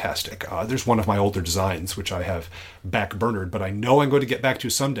really fantastic. There's one of my older designs which I have back-burnered, but I know I'm going to get back to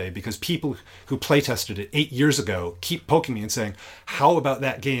someday because people who playtested it 8 years ago keep poking me and saying, how about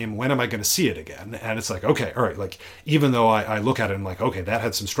that game? When am I going to see it again? And it's like, okay, all right. Like, even though I look at it and I'm like, okay, that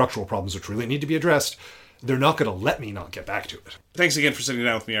had some structural problems which really need to be addressed, they're not going to let me not get back to it. Thanks again for sitting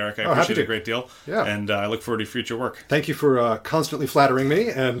down with me, Eric. I appreciate it a great deal. Yeah. And I look forward to future work. Thank you for constantly flattering me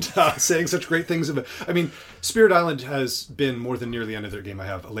and saying such great things about. I mean, Spirit Island has been, more than nearly any other game I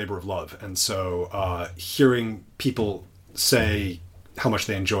have, a labor of love. And so hearing people say how much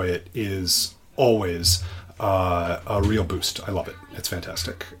they enjoy it is always a real boost. I love it. It's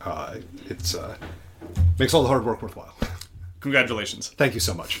fantastic. It's makes all the hard work worthwhile. Congratulations. Thank you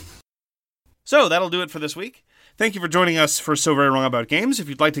so much. So that'll do it for this week. Thank you for joining us for So Very Wrong About Games. If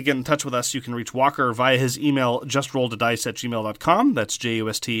you'd like to get in touch with us, you can reach Walker via his email, justrolledadice@gmail.com. That's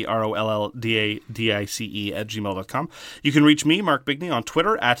justrolledadice@gmail.com. You can reach me, Mark Bigney, on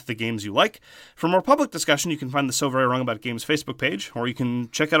Twitter @TheGamesYouLike. For more public discussion, you can find the So Very Wrong About Games Facebook page, or you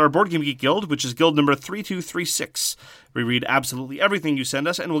can check out our Board Game Geek Guild, which is guild number 3236. We read absolutely everything you send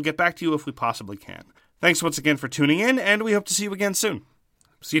us, and we'll get back to you if we possibly can. Thanks once again for tuning in, and we hope to see you again soon.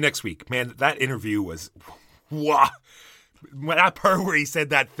 See you next week. Man, that interview was... Wow. When that part where he said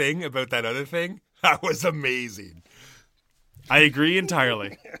that thing about that other thing, that was amazing. I agree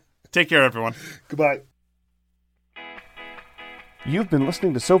entirely. Take care, everyone. Goodbye. You've been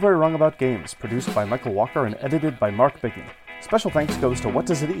listening to So Very Wrong About Games, produced by Michael Walker and edited by Mark Bigney. Special thanks goes to What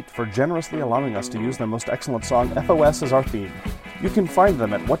Does It Eat for generously allowing us to use their most excellent song, FOS, as our theme. You can find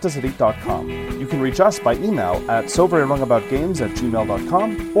them at whatdoesiteat.com. You can reach us by email at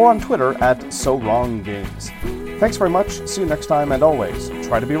soverywrongaboutgames@gmail.com or on Twitter @SoWrongGames. Thanks very much, see you next time, and always,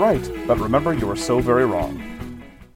 try to be right, but remember you are so very wrong.